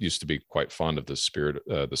used to be quite fond of the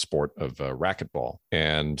sport of racquetball,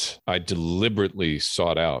 and I deliberately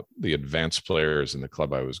sought out the advanced players in the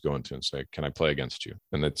club I was going to and say, "Can I play against you?"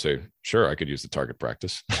 And they'd say, "Sure, I could use the target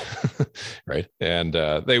practice," right? And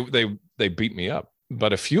they beat me up.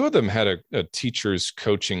 But a few of them had a teacher's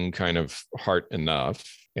coaching kind of heart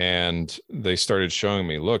enough. And they started showing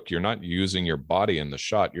me, look, you're not using your body in the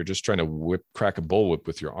shot. You're just trying to crack a bullwhip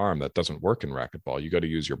with your arm. That doesn't work in racquetball. You got to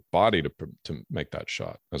use your body to make that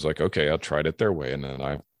shot. I was like, okay, I'll try it their way. And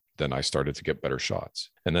then I started to get better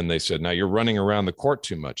shots. And then they said, now you're running around the court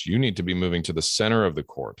too much. You need to be moving to the center of the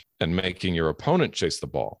court and making your opponent chase the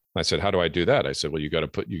ball. I said, how do I do that? I said, well, you got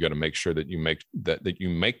to make sure that you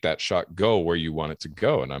make that shot go where you want it to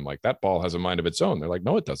go. And I'm like, that ball has a mind of its own. They're like,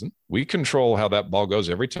 no, it doesn't. We control how that ball goes.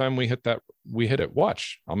 Every time we hit it.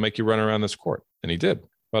 Watch, I'll make you run around this court. And he did.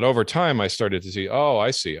 But over time, I started to see, oh,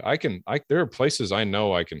 I see. There are places I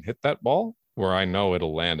know I can hit that ball where I know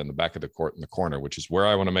it'll land in the back of the court in the corner, which is where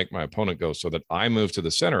I want to make my opponent go so that I move to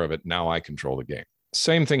the center of it. Now I control the game.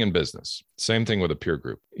 Same thing in business. Same thing with a peer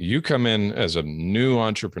group. You come in as a new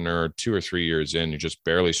entrepreneur 2 or 3 years in, you're just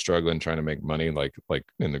barely struggling trying to make money, like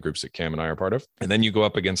in the groups that Cam and I are part of. And then you go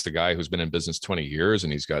up against a guy who's been in business 20 years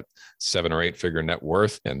and he's got 7 or 8 figure net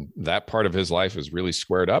worth. And that part of his life is really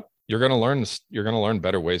squared up. You're going to learn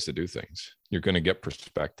better ways to do things. You're going to get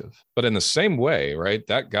perspective. But in the same way, right,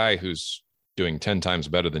 that guy who's doing 10 times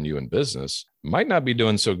better than you in business might not be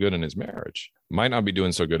doing so good in his marriage, might not be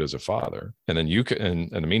doing so good as a father. And then you can,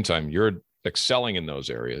 in the meantime, you're excelling in those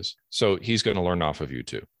areas. So he's going to learn off of you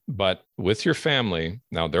too. But with your family,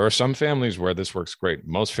 now there are some families where this works great.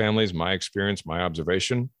 Most families, my experience, my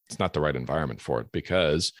observation, it's not the right environment for it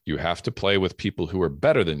because you have to play with people who are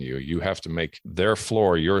better than you. You have to make their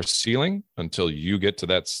floor your ceiling until you get to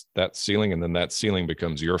that ceiling, and then that ceiling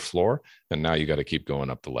becomes your floor. And now you got to keep going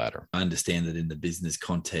up the ladder. I understand that in the business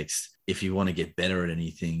context, if you want to get better at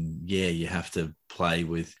anything, you have to play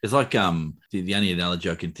with. It's like the only analogy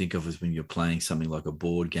I can think of is when you're playing something like a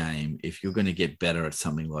board game. If you're going to get better at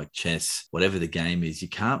something like chess, whatever the game is, you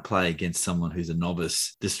can't play against someone who's a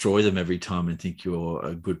novice, destroy them every time and think you're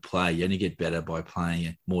a good player. You only get better by playing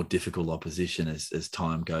a more difficult opposition as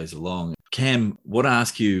time goes along. Cam, what I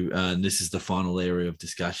ask you, and this is the final area of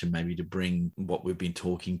discussion, maybe to bring what we've been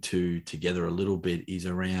talking together a little bit, is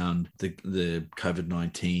around the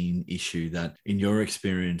COVID-19 issue that in your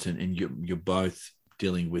experience, and you're both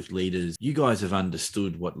dealing with leaders, you guys have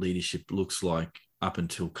understood what leadership looks like up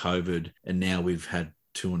until COVID, and now we've had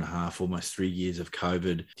 2.5, almost 3 years of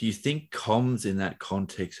COVID. Do you think comms in that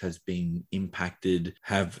context has been impacted,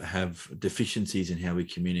 have deficiencies in how we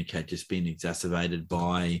communicate just been exacerbated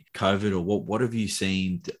by COVID? Or what have you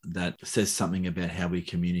seen that says something about how we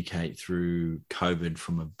communicate through COVID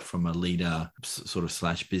from a leader sort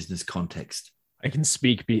of / business context? I can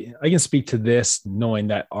speak to this knowing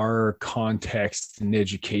that our context in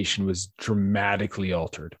education was dramatically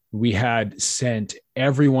altered. We had sent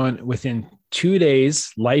everyone within 2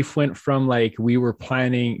 days. Life went from we were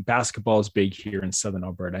planning, basketball is big here in Southern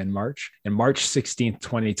Alberta in March. And March 16th,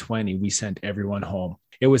 2020, we sent everyone home.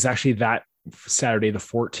 It was actually that Saturday, the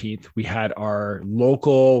 14th, we had our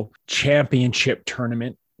local championship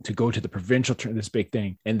tournament to go to the provincial tournament, this big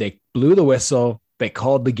thing. And they blew the whistle. They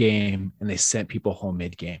called the game and they sent people home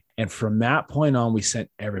mid-game. And from that point on, we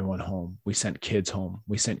sent everyone home. We sent kids home.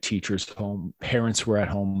 We sent teachers home. Parents were at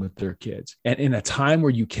home with their kids. And in a time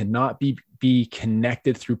where you cannot be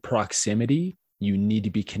connected through proximity, you need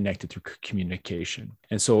to be connected through communication.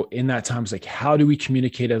 And so in that time, it's how do we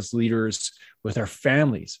communicate as leaders with our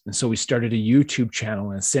families? And so we started a YouTube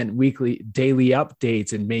channel and sent daily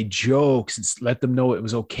updates and made jokes and let them know it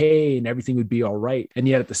was okay and everything would be all right. And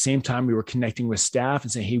yet at the same time, we were connecting with staff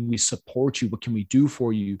and saying, hey, we support you. What can we do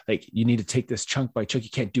for you? You need to take this chunk by chunk.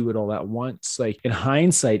 You can't do it all at once. In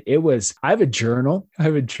hindsight, I have a journal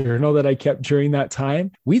that I kept during that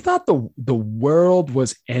time. We thought the world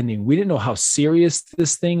was ending. We didn't know how serious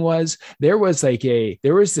this thing was. There was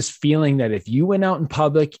this feeling that if you went out in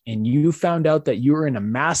public and you found out that you were in a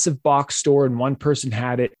massive box store and one person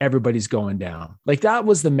had it, everybody's going down. That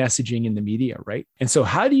was the messaging in the media, right? And so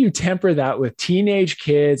how do you temper that with teenage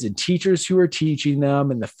kids and teachers who are teaching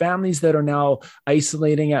them and the families that are now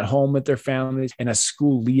isolating at home with their families, and as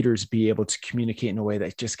school leaders be able to communicate in a way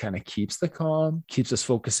that just kind of keeps the calm, keeps us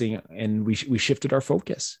focusing? And we shifted our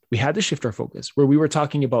focus. We had to shift our focus. Where we were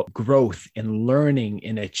talking about growth and learning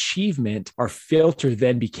and achievement, our filter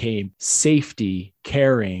then became safety,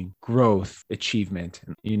 caring, growth, achievement,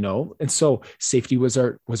 and so safety was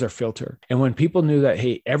our filter. And when people knew that,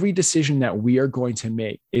 hey, every decision that we are going to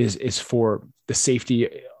make is for the safety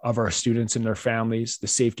of our students and their families, the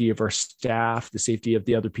safety of our staff, the safety of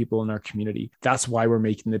the other people in our community. That's why we're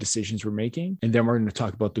making the decisions we're making. And then we're going to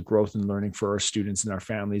talk about the growth and learning for our students and our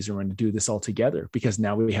families. And we're going to do this all together, because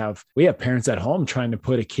now we have parents at home trying to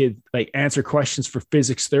put a kid, like, answer questions for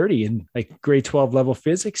physics 30 and like grade 12 level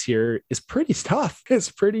physics here is pretty tough. It's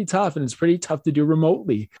pretty tough. And it's pretty tough to do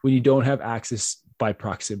remotely when you don't have access by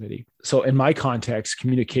proximity. So in my context,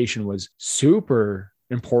 communication was super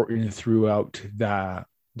important throughout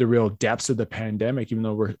the real depths of the pandemic, even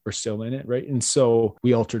though we're still in it, right? And so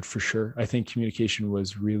we altered for sure. I think communication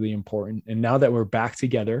was really important. And now that we're back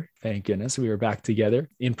together, thank goodness we are back together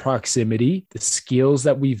in proximity, the skills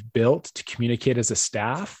that we've built to communicate as a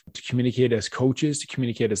staff, to communicate as coaches, to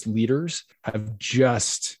communicate as leaders have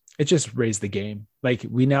just raised the game. Like,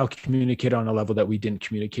 we now communicate on a level that we didn't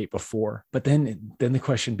communicate before. But then the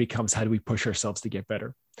question becomes, how do we push ourselves to get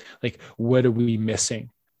better? Like, what are we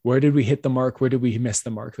missing? Where did we hit the mark? Where did we miss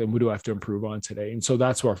the mark? Then what do I have to improve on today? And so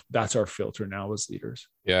that's our filter now as leaders.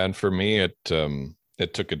 Yeah. And for me, it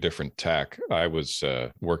took a different tack. I was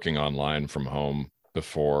working online from home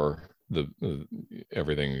before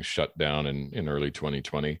everything shut down in early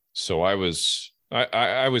 2020. So I was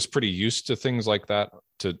pretty used to things like that,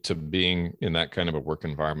 to being in that kind of a work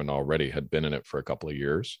environment already, had been in it for a couple of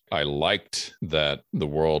years. I liked that the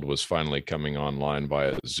world was finally coming online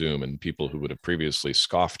via Zoom, and people who would have previously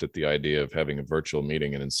scoffed at the idea of having a virtual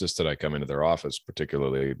meeting and insisted I come into their office,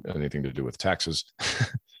 particularly anything to do with taxes,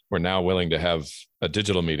 were now willing to have a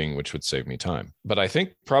digital meeting, which would save me time. But I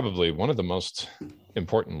think probably one of the most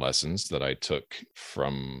important lessons that I took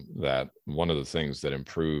from that, one of the things that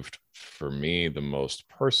improved for me the most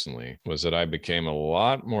personally, was that I became a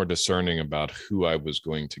lot more discerning about who I was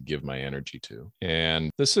going to give my energy to. And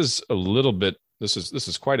this is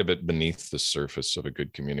quite a bit beneath the surface of a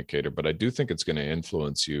good communicator, but I do think it's going to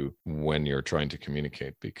influence you when you're trying to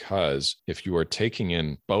communicate, because if you are taking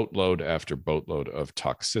in boatload after boatload of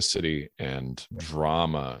toxicity and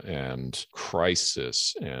drama and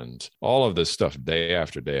crisis and all of this stuff day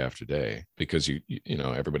after day after day, because you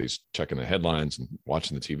know everybody's checking the headlines and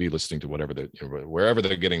watching the TV, listening to wherever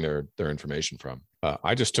they're getting their information from.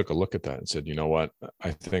 I just took a look at that and said, you know what?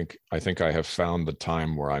 I think I have found the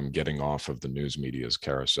time where I'm getting off of the news media's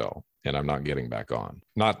carousel, and I'm not getting back on,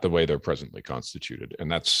 not the way they're presently constituted. And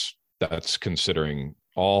that's considering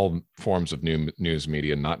all forms of news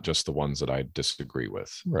media, not just the ones that I disagree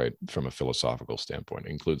with, right? From a philosophical standpoint,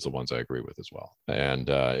 it includes the ones I agree with as well. And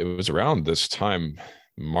it was around this time,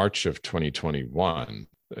 March of 2021,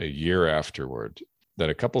 a year afterward, that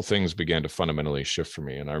a couple things began to fundamentally shift for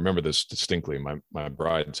me. And I remember this distinctly. My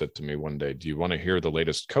bride said to me one day, "Do you want to hear the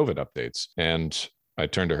latest COVID updates?" And I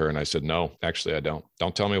turned to her and I said, "No, actually, I don't.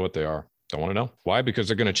 Don't tell me what they are. Don't want to know." Why? Because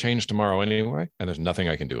they're going to change tomorrow anyway, and there's nothing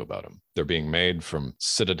I can do about them. They're being made from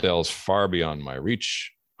citadels far beyond my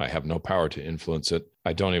reach. I have no power to influence it.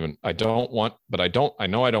 I know I don't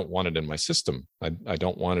want it in my system. I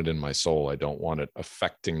don't want it in my soul. I don't want it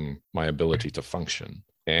affecting my ability to function.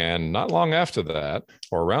 And not long after that,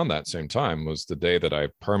 or around that same time, was the day that I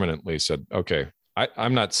permanently said, okay,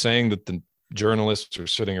 I'm not saying that the journalists are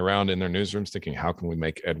sitting around in their newsrooms thinking, how can we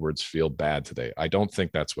make Edwards feel bad today? I don't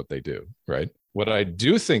think that's what they do, right? What I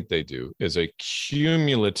do think they do is a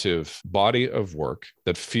cumulative body of work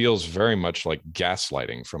that feels very much like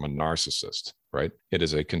gaslighting from a narcissist, right? It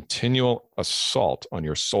is a continual assault on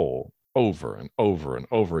your soul over and over and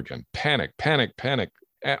over again. Panic, panic, panic.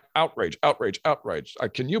 Outrage.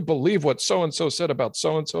 Can you believe what so-and-so said about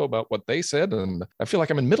so-and-so, about what they said? And I feel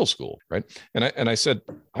like I'm in middle school, right? And I said,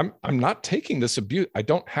 I'm not taking this abuse. I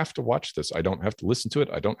don't have to watch this. I don't have to listen to it.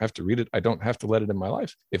 I don't have to read it. I don't have to let it in my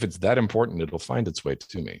life. If it's that important, it'll find its way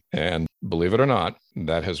to me. And believe it or not,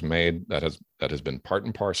 that has been part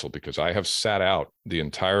and parcel, because I have sat out the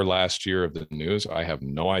entire last year of the news. I have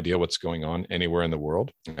no idea what's going on anywhere in the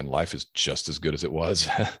world, and life is just as good as it was.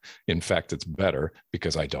 In fact, it's better,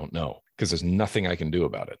 because I don't know, because there's nothing I can do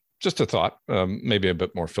about it. Just a thought, maybe a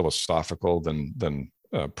bit more philosophical than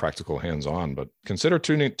practical, hands-on, but consider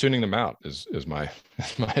tuning them out is my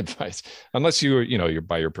advice. Unless you're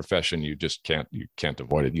by your profession, you can't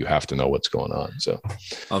avoid it. You have to know what's going on. So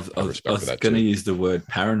I was going to use the word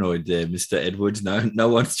paranoid there, Mr. Edwards. No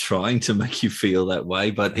one's trying to make you feel that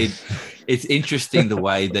way, but it's interesting the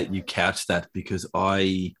way that you couch that, because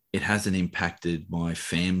it hasn't impacted my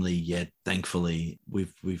family yet. Thankfully,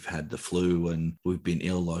 we've had the flu and we've been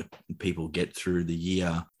ill. Like, people get through the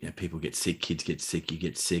year. People get sick, kids get sick, you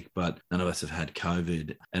get sick, but none of us have had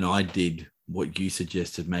COVID. And I did what you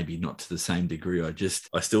suggested, maybe not to the same degree.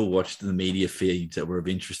 I still watched the media feeds that were of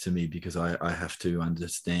interest to me, because I have to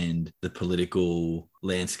understand the political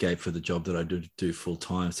landscape for the job that I do full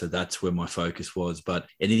time. So that's where my focus was. But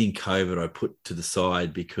anything COVID, I put to the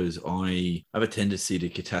side because I have a tendency to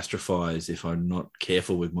catastrophize if I'm not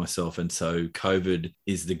careful with myself. And so COVID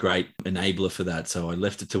is the great enabler for that. So I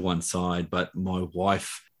left it to one side, but my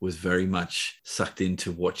wife was very much sucked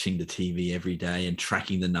into watching the TV every day and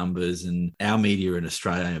tracking the numbers. And our media in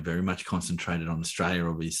Australia are very much concentrated on Australia,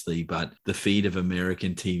 obviously, but the feed of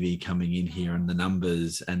American TV coming in here and the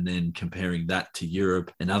numbers, and then comparing that to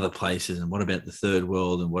Europe and other places. And what about the third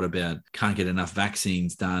world? And what about can't get enough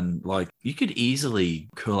vaccines done? Like, you could easily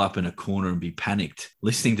curl up in a corner and be panicked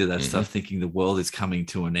listening to that stuff, thinking the world is coming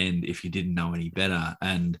to an end if you didn't know any better.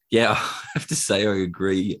 And yeah, I have to say, I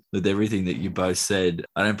agree with everything that you both said.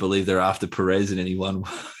 I don't believe they're after Perez in any one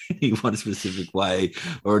specific way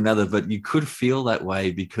or another, but you could feel that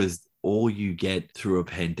way because all you get through a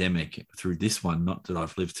pandemic, through this one, not that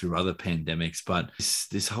I've lived through other pandemics, but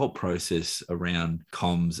this whole process around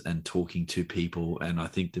comms and talking to people, and I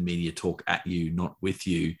think the media talk at you, not with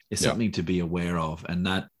you, is something to be aware of. And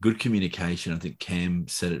that good communication, I think Cam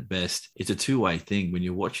said it best, it's a two-way thing. When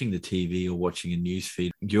you're watching the TV or watching a news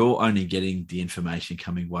feed, you're only getting the information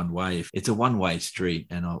coming one way. It's a one-way street,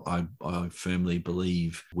 and I firmly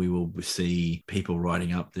believe we will see people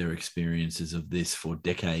writing up their experiences of this for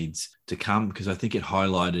decades to come, because I think it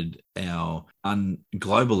highlighted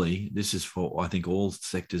globally, this is for, I think, all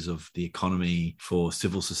sectors of the economy, for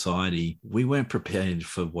civil society, we weren't prepared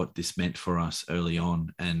for what this meant for us early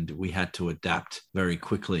on, and we had to adapt very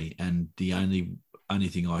quickly. And the only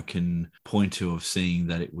thing I can point to of seeing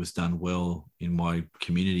that it was done well in my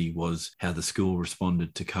community was how the school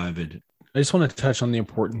responded to COVID. I just want to touch on the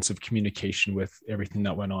importance of communication with everything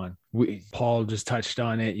that went on. Paul just touched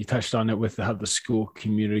on it. You touched on it with how the school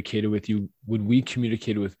communicated with you. When we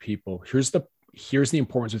communicated with people, here's the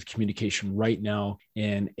importance of communication right now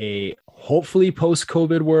in a hopefully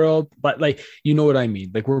post-COVID world, but like, you know what I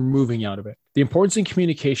mean? Like, we're moving out of it. The importance in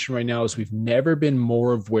communication right now is we've never been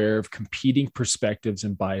more aware of competing perspectives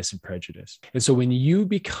and bias and prejudice. And so when you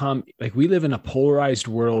become, like, we live in a polarized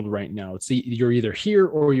world right now. You're either here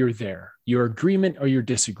or you're there, your agreement or your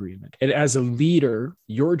disagreement. And as a leader,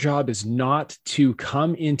 your job is not to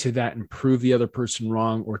come into that and prove the other person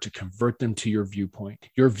wrong or to convert them to your viewpoint.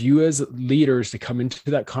 Your view as leaders to come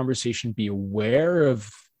into that conversation, be aware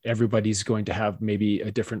of everybody's going to have maybe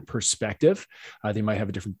a different perspective. They might have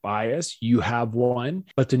a different bias. You have one,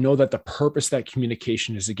 but to know that the purpose of that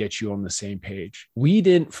communication is to get you on the same page. We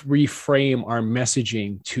didn't reframe our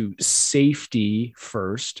messaging to safety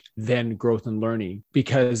first, then growth and learning,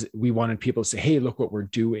 because we wanted people to say, hey, look what we're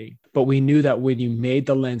doing. But we knew that when you made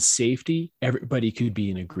the lens safety, everybody could be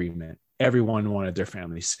in agreement. Everyone wanted their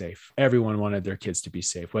families safe. Everyone wanted their kids to be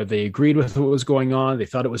safe. Whether they agreed with what was going on, they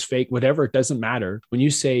thought it was fake, whatever, it doesn't matter. When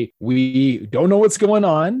you say, we don't know what's going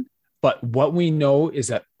on, but what we know is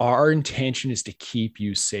that our intention is to keep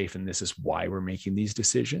you safe, and this is why we're making these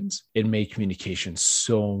decisions, it made communication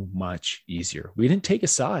so much easier. We didn't take a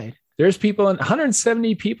side. There's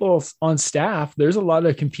 170 people on staff. There's a lot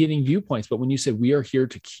of competing viewpoints, but when you say we are here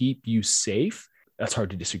to keep you safe, that's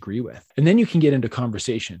hard to disagree with. And then you can get into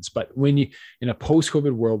conversations. But when you, in a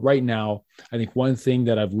post-COVID world right now, I think one thing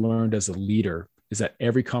that I've learned as a leader is that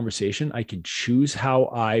every conversation, I can choose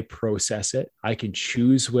how I process it. I can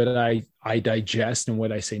choose what I digest and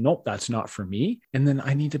what I say, nope, that's not for me. And then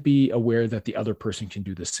I need to be aware that the other person can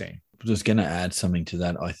do the same. I was going to add something to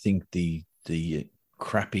that. I think the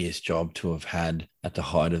crappiest job to have had at the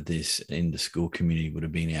height of this in the school community would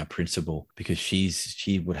have been our principal, because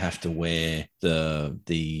she would have to wear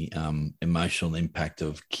the emotional impact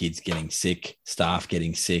of kids getting sick, staff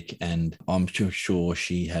getting sick, and I'm sure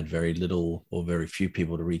she had very little or very few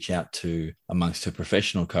people to reach out to amongst her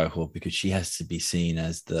professional cohort, because she has to be seen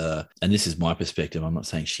as and this is my perspective, I'm not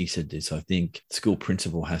saying she said this, I think school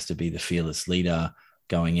principal has to be the fearless leader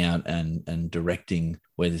going out and directing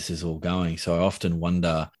where this is all going. So I often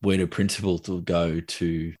wonder, where do principals go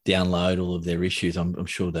to download all of their issues? I'm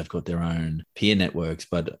sure they've got their own peer networks,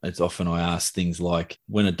 but it's often I ask things like,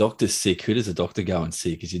 when a doctor's sick, who does a doctor go and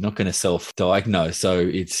see? Because you're not going to self-diagnose. So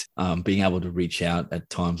it's being able to reach out at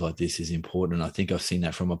times like this is important. I think I've seen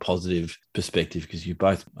that from a positive perspective, because you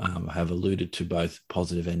both have alluded to both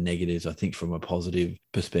positive and negatives. I think from a positive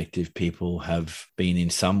perspective, people have been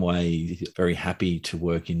in some way very happy to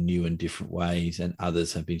work in new and different ways, and others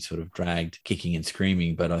others have been sort of dragged kicking and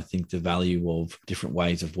screaming. But I think the value of different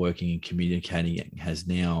ways of working and communicating has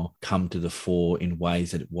now come to the fore in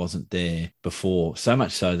ways that it wasn't there before. So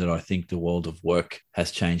much so that I think the world of work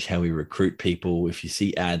has changed how we recruit people. If you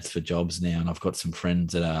see ads for jobs now, and I've got some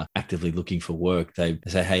friends that are actively looking for work, they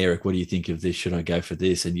say, hey, Eric, what do you think of this? Should I go for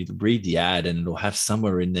this? And you read the ad and it'll have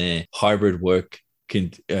somewhere in there hybrid work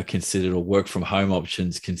considered, or work from home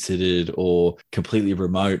options considered, or completely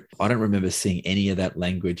remote. I don't remember seeing any of that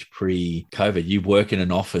language pre-COVID. You work in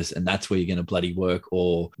an office and that's where you're going to bloody work,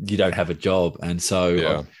 or you don't have a job. And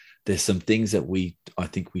so there's some things that I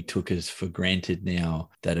think we took as for granted now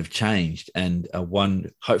that have changed. And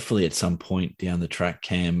hopefully at some point down the track,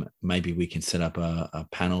 Cam, maybe we can set up a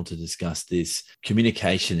panel to discuss this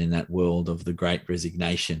communication in that world of the Great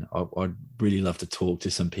Resignation. I'd really love to talk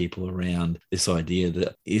to some people around this idea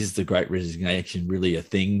that is the Great Resignation really a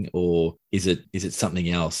thing, or is it something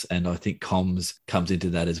else? And I think comms comes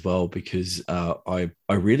into that as well, because I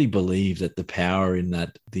really believe that the power in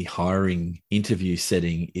that the hiring interview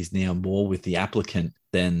setting is now more with the applicant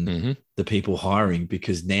than the people hiring,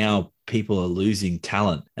 because now people are losing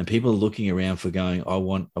talent and people are looking around for going, I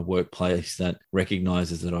want a workplace that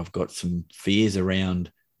recognizes that I've got some fears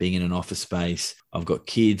around being in an office space. I've got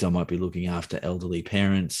kids. I might be looking after elderly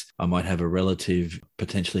parents. I might have a relative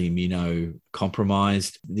potentially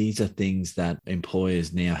immunocompromised. These are things that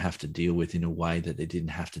employers now have to deal with in a way that they didn't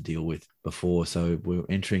have to deal with before. So we're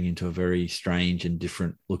entering into a very strange and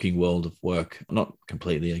different looking world of work. Not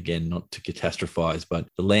completely, again, not to catastrophize, but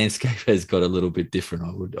the landscape has got a little bit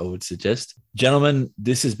different, I would suggest. Gentlemen,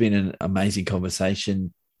 this has been an amazing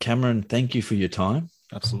conversation. Cameron, thank you for your time.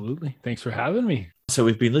 Absolutely. Thanks for having me. So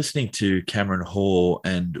we've been listening to Cameron Hall,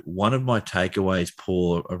 and one of my takeaways,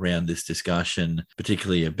 Paul, around this discussion,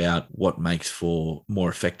 particularly about what makes for more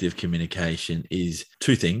effective communication, is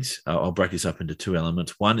two things. I'll break this up into two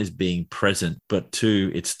elements. One is being present, but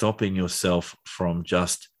two, it's stopping yourself from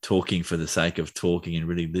just talking for the sake of talking and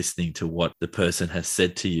really listening to what the person has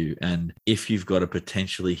said to you. And if you've got a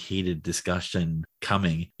potentially heated discussion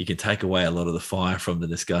coming, you can take away a lot of the fire from the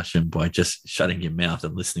discussion by just shutting your mouth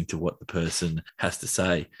and listening to what the person has to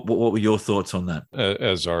say. What were your thoughts on that?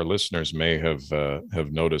 As our listeners may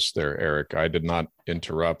have noticed there, Eric, I did not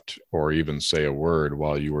interrupt or even say a word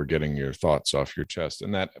while you were getting your thoughts off your chest.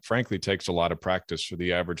 And that frankly takes a lot of practice. For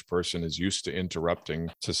the average person is used to interrupting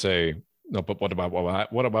to say, no, but what about what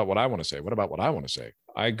I want to say? What about what I want to say?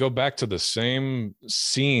 I go back to the same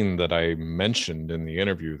scene that I mentioned in the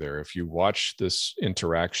interview there. If you watch this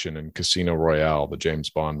interaction in Casino Royale, the James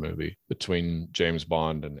Bond movie, between James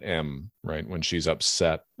Bond and M, right, when she's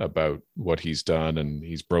upset about what he's done and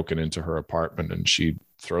he's broken into her apartment and she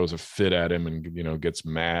throws a fit at him and, gets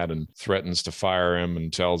mad and threatens to fire him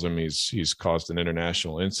and tells him he's caused an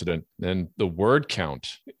international incident, then the word count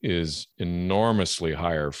is enormously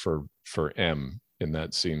higher for M in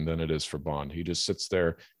that scene than it is for Bond. He just sits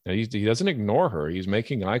there and he doesn't ignore her. He's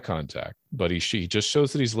making eye contact, but he just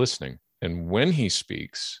shows that he's listening. And when he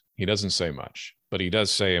speaks, he doesn't say much, but he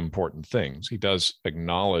does say important things. He does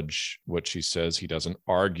acknowledge what she says. He doesn't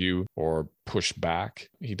argue or push back.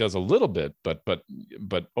 He does a little bit, but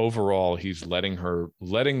overall, he's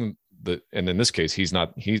and in this case,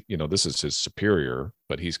 this is his superior,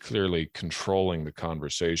 but he's clearly controlling the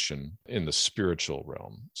conversation in the spiritual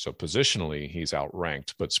realm. So positionally, he's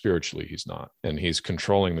outranked, but spiritually, he's not. And he's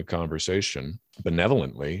controlling the conversation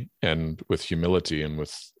benevolently and with humility and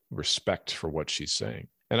with respect for what she's saying.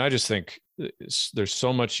 And I just think there's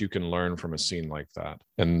so much you can learn from a scene like that.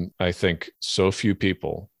 And I think so few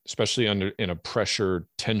people, especially in a pressure,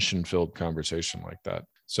 tension-filled conversation like that,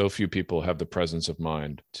 so few people have the presence of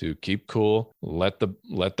mind to keep cool, let the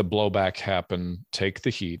blowback happen, take the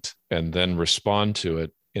heat, and then respond to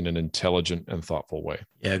it in an intelligent and thoughtful way.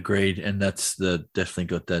 Yeah, agreed. And that's definitely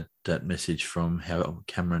got that message from how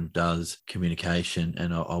Cameron does communication.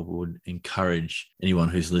 And I would encourage anyone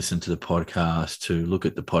who's listened to the podcast to look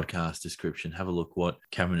at the podcast description, have a look what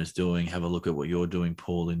Cameron is doing, have a look at what you're doing,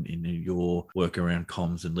 Paul, in your work around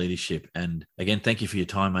comms and leadership. And again, thank you for your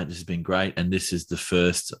time, mate. This has been great. And this is the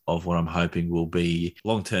first of what I'm hoping will be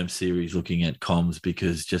long-term series looking at comms,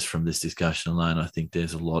 because just from this discussion alone, I think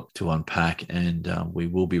there's a lot to unpack, and we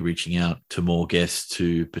will be reaching out to more guests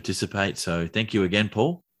to participate. So thank you again,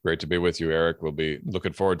 Paul. Great to be with you, Eric. We'll be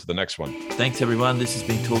looking forward to the next one. Thanks, everyone. This has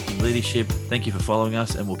been Talking Leadership. Thank you for following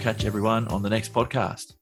us, and we'll catch everyone on the next podcast.